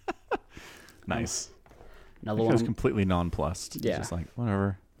 Nice. Another He was one, completely nonplussed. He's Yeah. just like,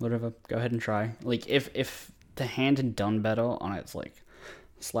 whatever. whatever, go ahead and try. Like if the hand had done better on its like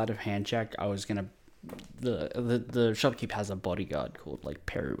sleight of hand check, I was gonna the shopkeep has a bodyguard called like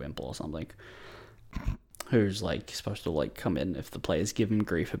Periwimple or something, who's like supposed to like come in if the players give him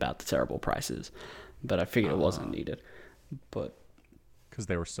grief about the terrible prices, but I figured it wasn't needed. But Because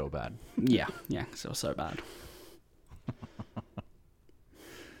they were so bad. yeah, so bad.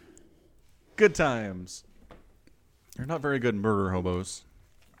 Good times. They're not very good murder hobos.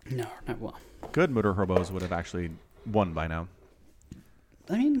 No, not well. Good murder hobos would have actually won by now.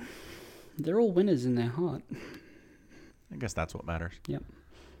 I mean, they're all winners in their heart. I guess that's what matters. Yep.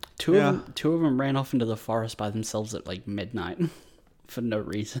 Two of them ran off into the forest by themselves at like midnight for no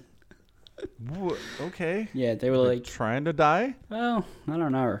reason. Okay. Yeah, they were like trying to die? well, I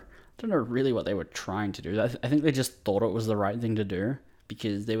don't know. I don't know really what they were trying to do. I think they just thought it was the right thing to do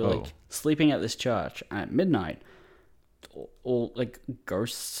because they were like sleeping at this church at midnight. All like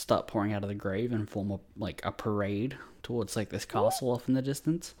ghosts start pouring out of the grave and form a parade towards like this castle off in the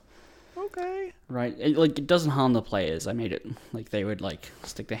distance. Okay. Right, it doesn't harm the players. I made it like they would like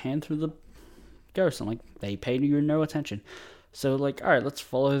stick their hand through the ghost and like they paid you no attention. So like, all right, let's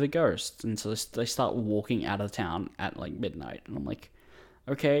follow the ghost. And so they start walking out of town at like midnight, and I'm like,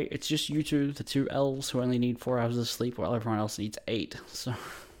 okay, it's just you two, the two elves who only need 4 hours of sleep while everyone else needs 8. So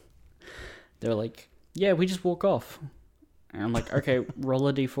they're like, yeah, we just walk off. And I'm like, okay, roll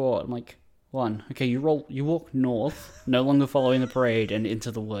a d4. I'm like, 1. Okay, you walk north, no longer following the parade, and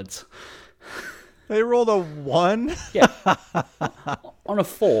into the woods. They rolled a 1? Yeah. On a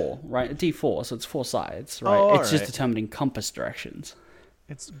 4, right? A d4, so it's 4 sides, right? Oh, it's just alright. determining compass directions.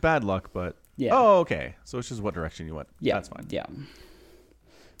 It's bad luck, but... Yeah. Oh, okay. So it's just what direction you went. Yeah. That's fine. Yeah.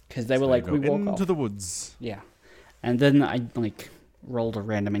 Because they were So like, you we go walk into off. the woods. Yeah. And then I like rolled a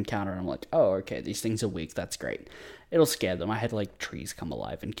random encounter and I'm like, oh, okay, these things are weak. That's great. It'll scare them. I had like trees come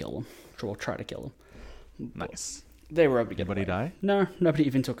alive and kill them. Or try to kill them. Nice. They were able to get Anybody away. die? No, nobody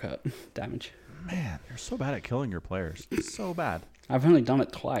even took hurt damage. Man, you're so bad at killing your players. So bad. I've only done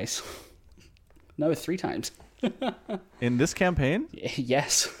it twice. No, 3 times. In this campaign?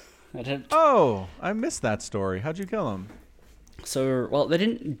 Yes. I didn't. Oh, I missed that story. How'd you kill him? So, well, they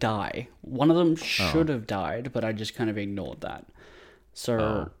didn't die. One of them should have died, but I just kind of ignored that.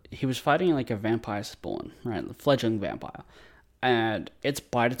 So, he was fighting like a vampire spawn, right? A fledgling vampire. And its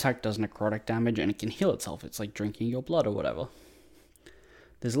bite attack does necrotic damage and it can heal itself. It's like drinking your blood or whatever.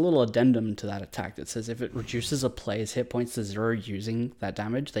 There's a little addendum to that attack that says if it reduces a player's hit points to 0 using that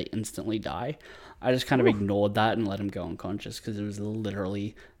damage, they instantly die. I just kind of ignored that and let him go unconscious because it was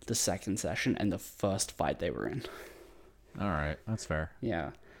literally the second session and the first fight they were in. All right, that's fair. Yeah.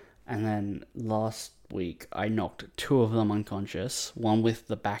 And then last week, I knocked 2 of them unconscious. One with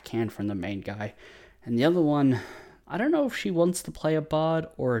the backhand from the main guy. And the other one, I don't know if she wants to play a bard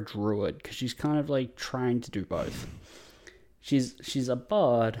or a druid, because she's kind of like trying to do both. She's a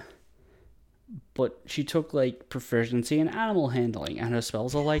bard, but she took like proficiency in animal handling, and her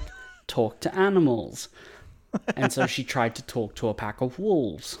spells are like talk to animals. And so she tried to talk to a pack of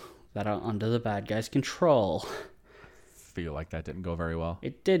wolves that are under the bad guy's control. Feel like that didn't go very well.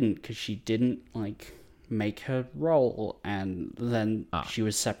 It didn't, because she didn't like make her roll, and then she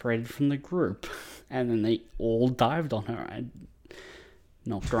was separated from the group, and then they all dived on her and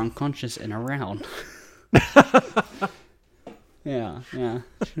knocked her unconscious in a round. Yeah, she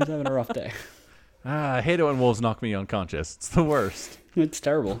was having a rough day. I hate it when wolves knock me unconscious. It's the worst. It's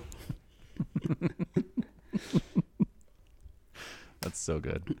terrible. That's so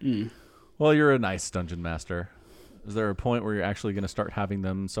good. Well, you're a nice dungeon master. Is there a point where you're actually going to start having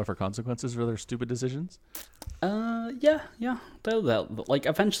them suffer consequences for their stupid decisions? Yeah. They'll like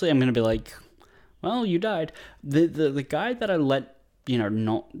eventually I'm gonna be like, well, you died. The guy that I let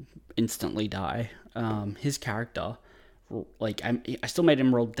not instantly die, his character, like I still made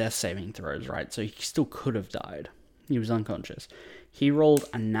him roll death saving throws, right? So he still could have died. He was unconscious. He rolled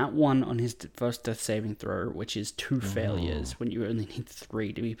a nat 1 on his first death saving throw, which is 2 failures when you only need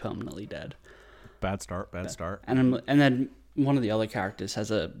 3 to be permanently dead. Bad start. And then one of the other characters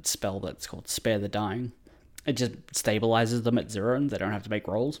has a spell that's called Spare the Dying. It just stabilizes them at 0 and they don't have to make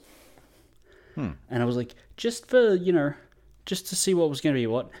rolls. And I was like, just for, just to see what was going to be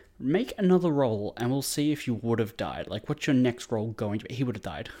what, make another roll and we'll see if you would have died. Like, what's your next roll going to be? He would have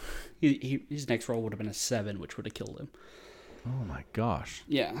died. His next roll would have been a 7, which would have killed him. Oh my gosh.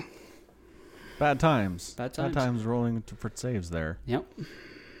 Yeah. Bad times. Bad times. Bad times rolling for saves there. Yep.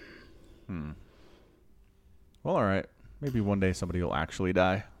 Well, all right. Maybe one day somebody will actually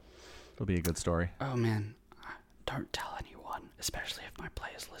die. It'll be a good story. Oh, man. Don't tell anyone, especially if my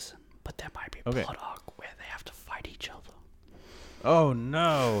players listen. But there might be Okay. Blood Arc where they have to fight each other. Oh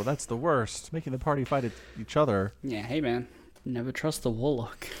no, that's the worst. Making the party fight each other. Yeah, hey, man. Never trust the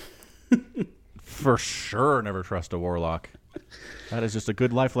Warlock. For sure, never trust a warlock. That is just a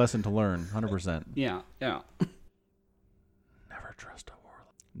good life lesson to learn. 100%. Yeah. Never trust a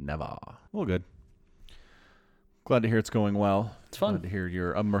warlock. Never. Well, good. Glad to hear it's going well. It's fun. Glad to hear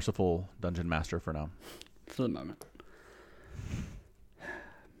you're a merciful dungeon master for now. For the moment.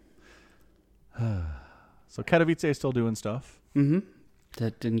 So Katowice is still doing stuff. Mm-hmm.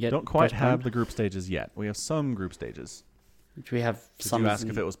 That didn't get Don't quite postponed. have the group stages yet. We have some group stages. Which we have Did some. you ask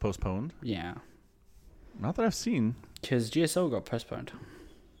if it was postponed? Yeah. Not that I've seen. Because GSO got postponed.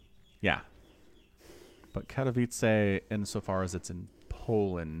 Yeah. But Katowice, insofar as it's in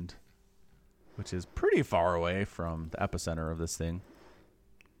Poland, which is pretty far away from the epicenter of this thing,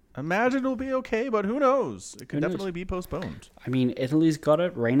 imagine it'll be okay, but who knows? It could Who knows? definitely be postponed. I mean, Italy's got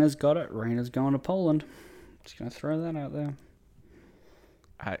it. Raina's got it. Raina's going to Poland. Just going to throw that out there.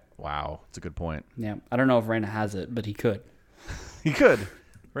 Wow, that's a good point. Yeah. I don't know if Raina has it, but he could. He could.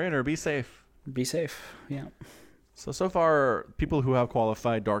 Rainer, be safe. Be safe. Yeah. So far, people who have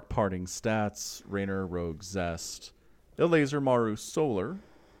qualified Dark Parting stats: Rainer, Rogue, Zest, Elaser, Maru, Solar,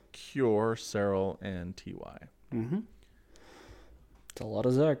 Cure, Serral, and TY. Mm-hmm. It's a lot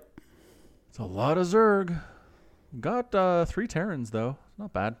of Zerg. It's a lot of Zerg. Got 3 Terrans, though.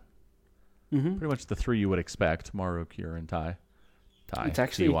 Not bad. Mm-hmm. Pretty much the 3 you would expect: Maru, Cure, and Ty. It's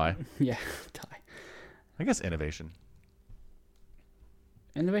actually TY. Yeah. Ty. I guess Innovation.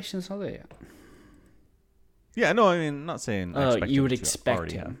 Innovation's not there yet. Yeah, no, I mean, not saying. I Oh, expect you would him to expect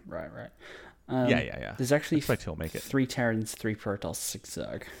already him. Right. have. Yeah. There's actually I expect he'll make it. 3 Terrans, 3 Protoss, 6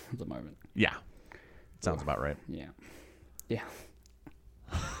 Zerg at the moment. Yeah, sounds about right. Yeah. Yeah.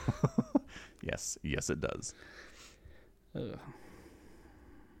 Yes, it does. Ugh.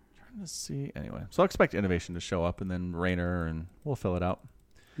 Trying to see. Anyway, so I'll expect Innovation to show up, and then Rainer, and we'll fill it out.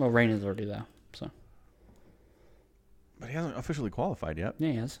 Well, Raina's already there, so. But he hasn't officially qualified yet.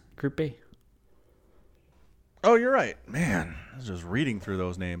 Yeah, he has. Group B. Oh, you're right. Man, I was just reading through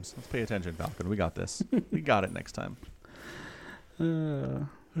those names. Let's pay attention, Falcon. We got this. We got it next time. So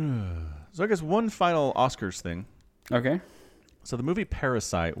I guess one final Oscars thing. Okay. So the movie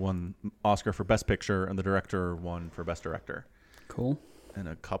Parasite won Oscar for Best Picture, and the director won for Best Director. Cool. And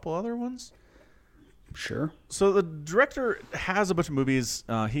a couple other ones. Sure. So the director has a bunch of movies.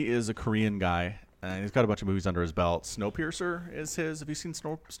 He is a Korean guy. And he's got a bunch of movies under his belt. Snowpiercer is his. Have you seen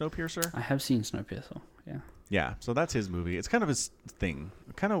Snowpiercer? I have seen Snowpiercer. Yeah. Yeah, so that's his movie. It's kind of his thing.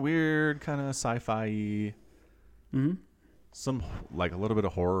 Kind of weird, kind of sci-fi. Mm-hmm. Some, like, a little bit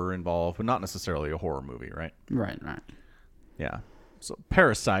of horror involved, but not necessarily a horror movie, right? Right. Yeah. So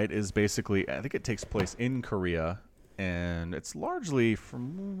Parasite is basically, I think it takes place in Korea, and it's largely,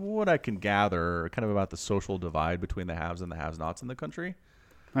 from what I can gather, kind of about the social divide between the haves and the have-nots in the country.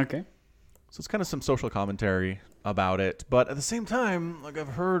 Okay. So it's kind of some social commentary about it, but at the same time, like, I've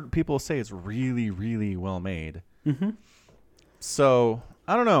heard people say it's really, really well made. Mm-hmm. So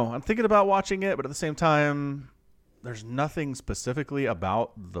I don't know. I'm thinking about watching it, but at the same time, there's nothing specifically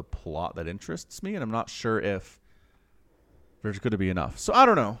about the plot that interests me, and I'm not sure if there's going to be enough. So I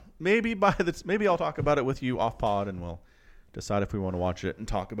don't know. Maybe maybe I'll talk about it with you off pod, and we'll decide if we want to watch it and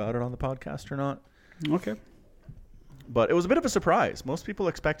talk about it on the podcast or not. Okay. But it was a bit of a surprise. Most people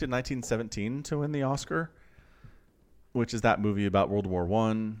expected 1917 to win the Oscar, which is that movie about World War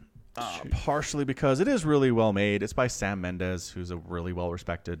One. Partially because it is really well made. It's by Sam Mendes, who's a really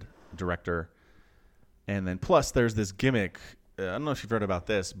well-respected director. And then plus there's this gimmick. I don't know if you've read about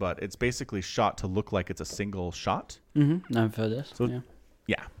this, but it's basically shot to look like it's a single shot. Mm-hmm. I've heard this. So Yeah.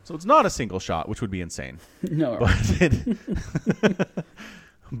 yeah. So it's not a single shot, which would be insane. No.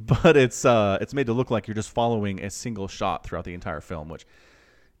 But it's made to look like you're just following a single shot throughout the entire film, which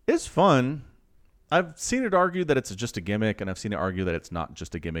is fun. I've seen it argued that it's just a gimmick, and I've seen it argue that it's not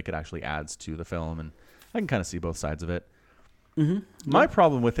just a gimmick. It actually adds to the film, and I can kind of see both sides of it. Mm-hmm. My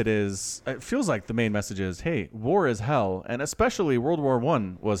problem with it is it feels like the main message is, hey, war is hell, and especially World War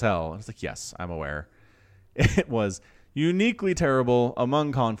One was hell. And it's like, yes, I'm aware. It was uniquely terrible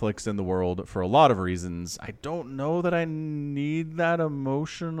among conflicts in the world for a lot of reasons. I don't know that I need that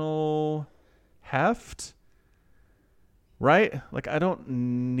emotional heft, right? Like, I don't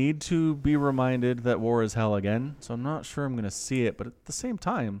need to be reminded that war is hell again, so I'm not sure I'm going to see it. But at the same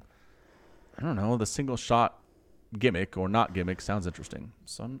time, I don't know, the single shot gimmick or not gimmick sounds interesting.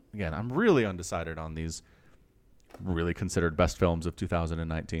 So I'm really undecided on these really considered best films of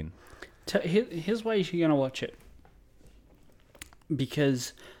 2019. Here's why you're going to watch it.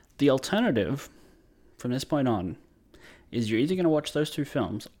 Because the alternative from this point on is you're either going to watch those 2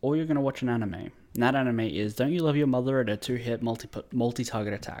 films or you're going to watch an anime. And that anime is Don't You Love Your Mother and a 2-hit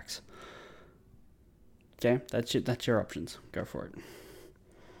multi-target attacks. Okay? That's your options. Go for it.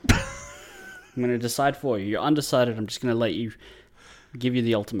 I'm going to decide for you. You're undecided. I'm just going to give you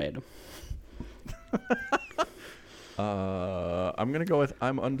the ultimatum. I'm going to go with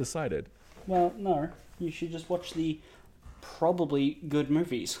I'm undecided. Well, no. You should just watch the probably good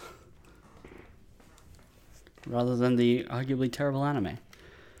movies rather than the arguably terrible anime.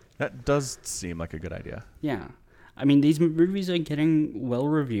 That does seem like a good idea. Yeah. I mean, these movies are getting well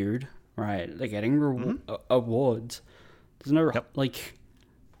reviewed, right? They're getting awards. There's no, like,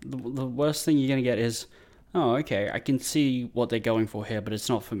 the worst thing you're going to get is, oh, okay, I can see what they're going for here, but it's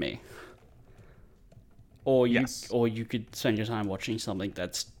not for me. Or you could spend your time watching something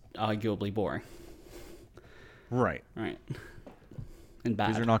that's arguably boring. Right. Right. And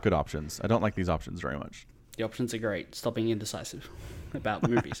bad. These are not good options. I don't like these options very much. The options are great. Stop being indecisive about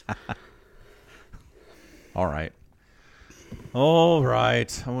movies. All right. All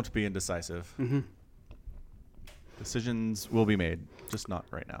right. I won't be indecisive. Mm-hmm. Decisions will be made, just not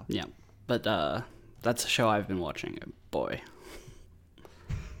right now. Yeah. But that's a show I've been watching. Boy.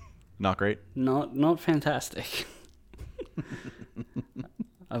 Not great? Not fantastic.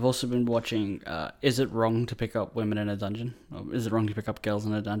 I've also been watching Is It Wrong to Pick Up Women in a Dungeon? Or Is It Wrong to Pick Up Girls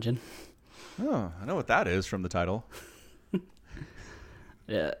in a Dungeon? Oh, I know what that is from the title.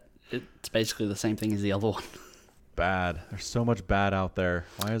 Yeah, it's basically the same thing as the other one. Bad. There's so much bad out there.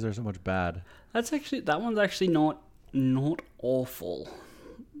 Why is there so much bad? That one's actually not awful.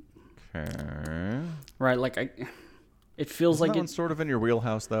 Okay. Right, like it feels Isn't like that one's sort of in your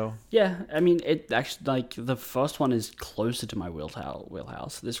wheelhouse, though. Yeah, I mean, it actually, like, the first one is closer to my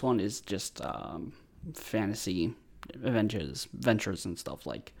wheelhouse. This one is just fantasy ventures and stuff,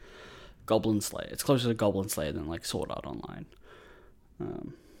 like Goblin Slayer. It's closer to Goblin Slayer than, like, Sword Art Online.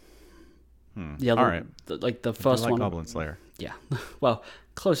 The other, all right. the first one, Goblin Slayer. Yeah. Well,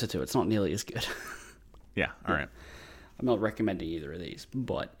 closer to. It's not nearly as good. Yeah, all right. I'm not recommending either of these,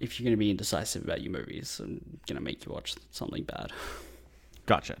 but if you're going to be indecisive about your movies, I'm going to make you watch something bad.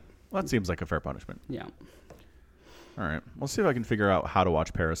 Gotcha. Well, that seems like a fair punishment. Yeah. All right. We'll see if I can figure out how to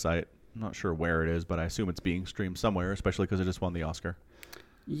watch Parasite. I'm not sure where it is, but I assume it's being streamed somewhere, especially because it just won the Oscar.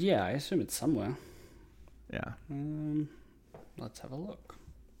 Yeah, I assume it's somewhere. Yeah. Let's have a look.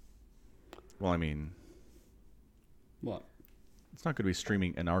 Well, I mean, What? it's not going to be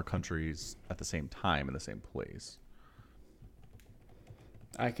streaming in our countries at the same time in the same place.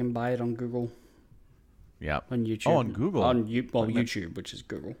 I can buy it on Google. Yeah. On YouTube. Oh, on Google. YouTube, which is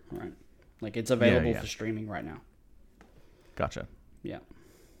Google, right? Like, it's available Yeah. for streaming right now. Gotcha. Yeah.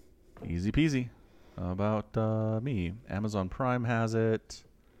 Easy peasy. How about me? Amazon Prime has it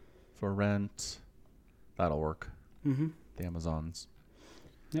for rent. That'll work. Mm-hmm. The Amazons.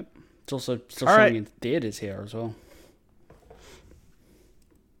 Yep. It's also still All showing right. in theaters here as well.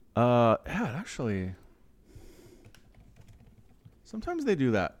 Yeah, it actually. Sometimes they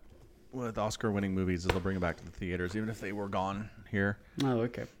do that with Oscar-winning movies. They'll bring it back to the theaters, even if they were gone here. Oh,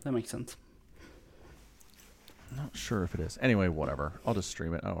 okay. That makes sense. I'm not sure if it is. Anyway, whatever. I'll just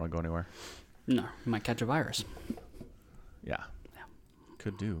stream it. I don't want to go anywhere. No, you might catch a virus. Yeah.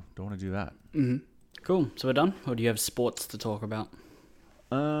 Could do. Don't want to do that. Mm-hmm. Cool. So we're done? Or do you have sports to talk about?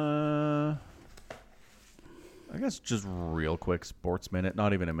 I guess just real quick sports minute.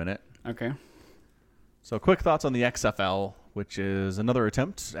 Not even a minute. Okay. So quick thoughts on the XFL, which is another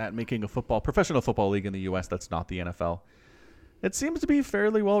attempt at making a professional football league in the U.S. that's not the NFL. It seems to be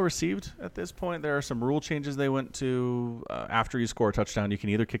fairly well received at this point. There are some rule changes they went to. After you score a touchdown, you can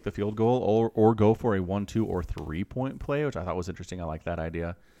either kick the field goal or go for a 1, 2, or 3-point play, which I thought was interesting. I like that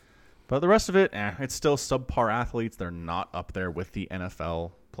idea. But the rest of it, it's still subpar athletes. They're not up there with the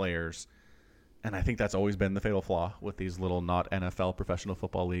NFL players. And I think that's always been the fatal flaw with these little not NFL professional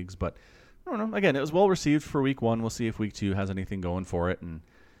football leagues. But I don't know. Again, it was well received for week 1. We'll see if week 2 has anything going for it. And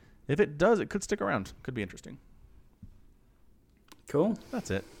if it does, it could stick around. Could be interesting. Cool.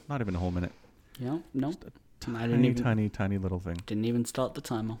 That's it. Not even a whole minute. Yeah. No. Tiny little thing. Didn't even start the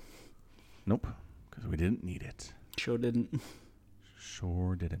timer. Nope. Because we didn't need it. Sure didn't.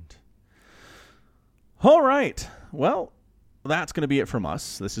 Sure didn't. All right. Well, that's going to be it from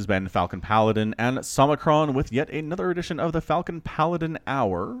us. This has been Falcon Paladin and Somicron with yet another edition of the Falcon Paladin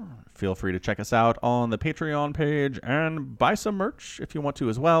Hour. Feel free to check us out on the Patreon page and buy some merch if you want to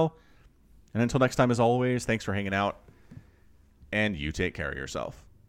as well. And until next time, as always, thanks for hanging out. And you take care of yourself.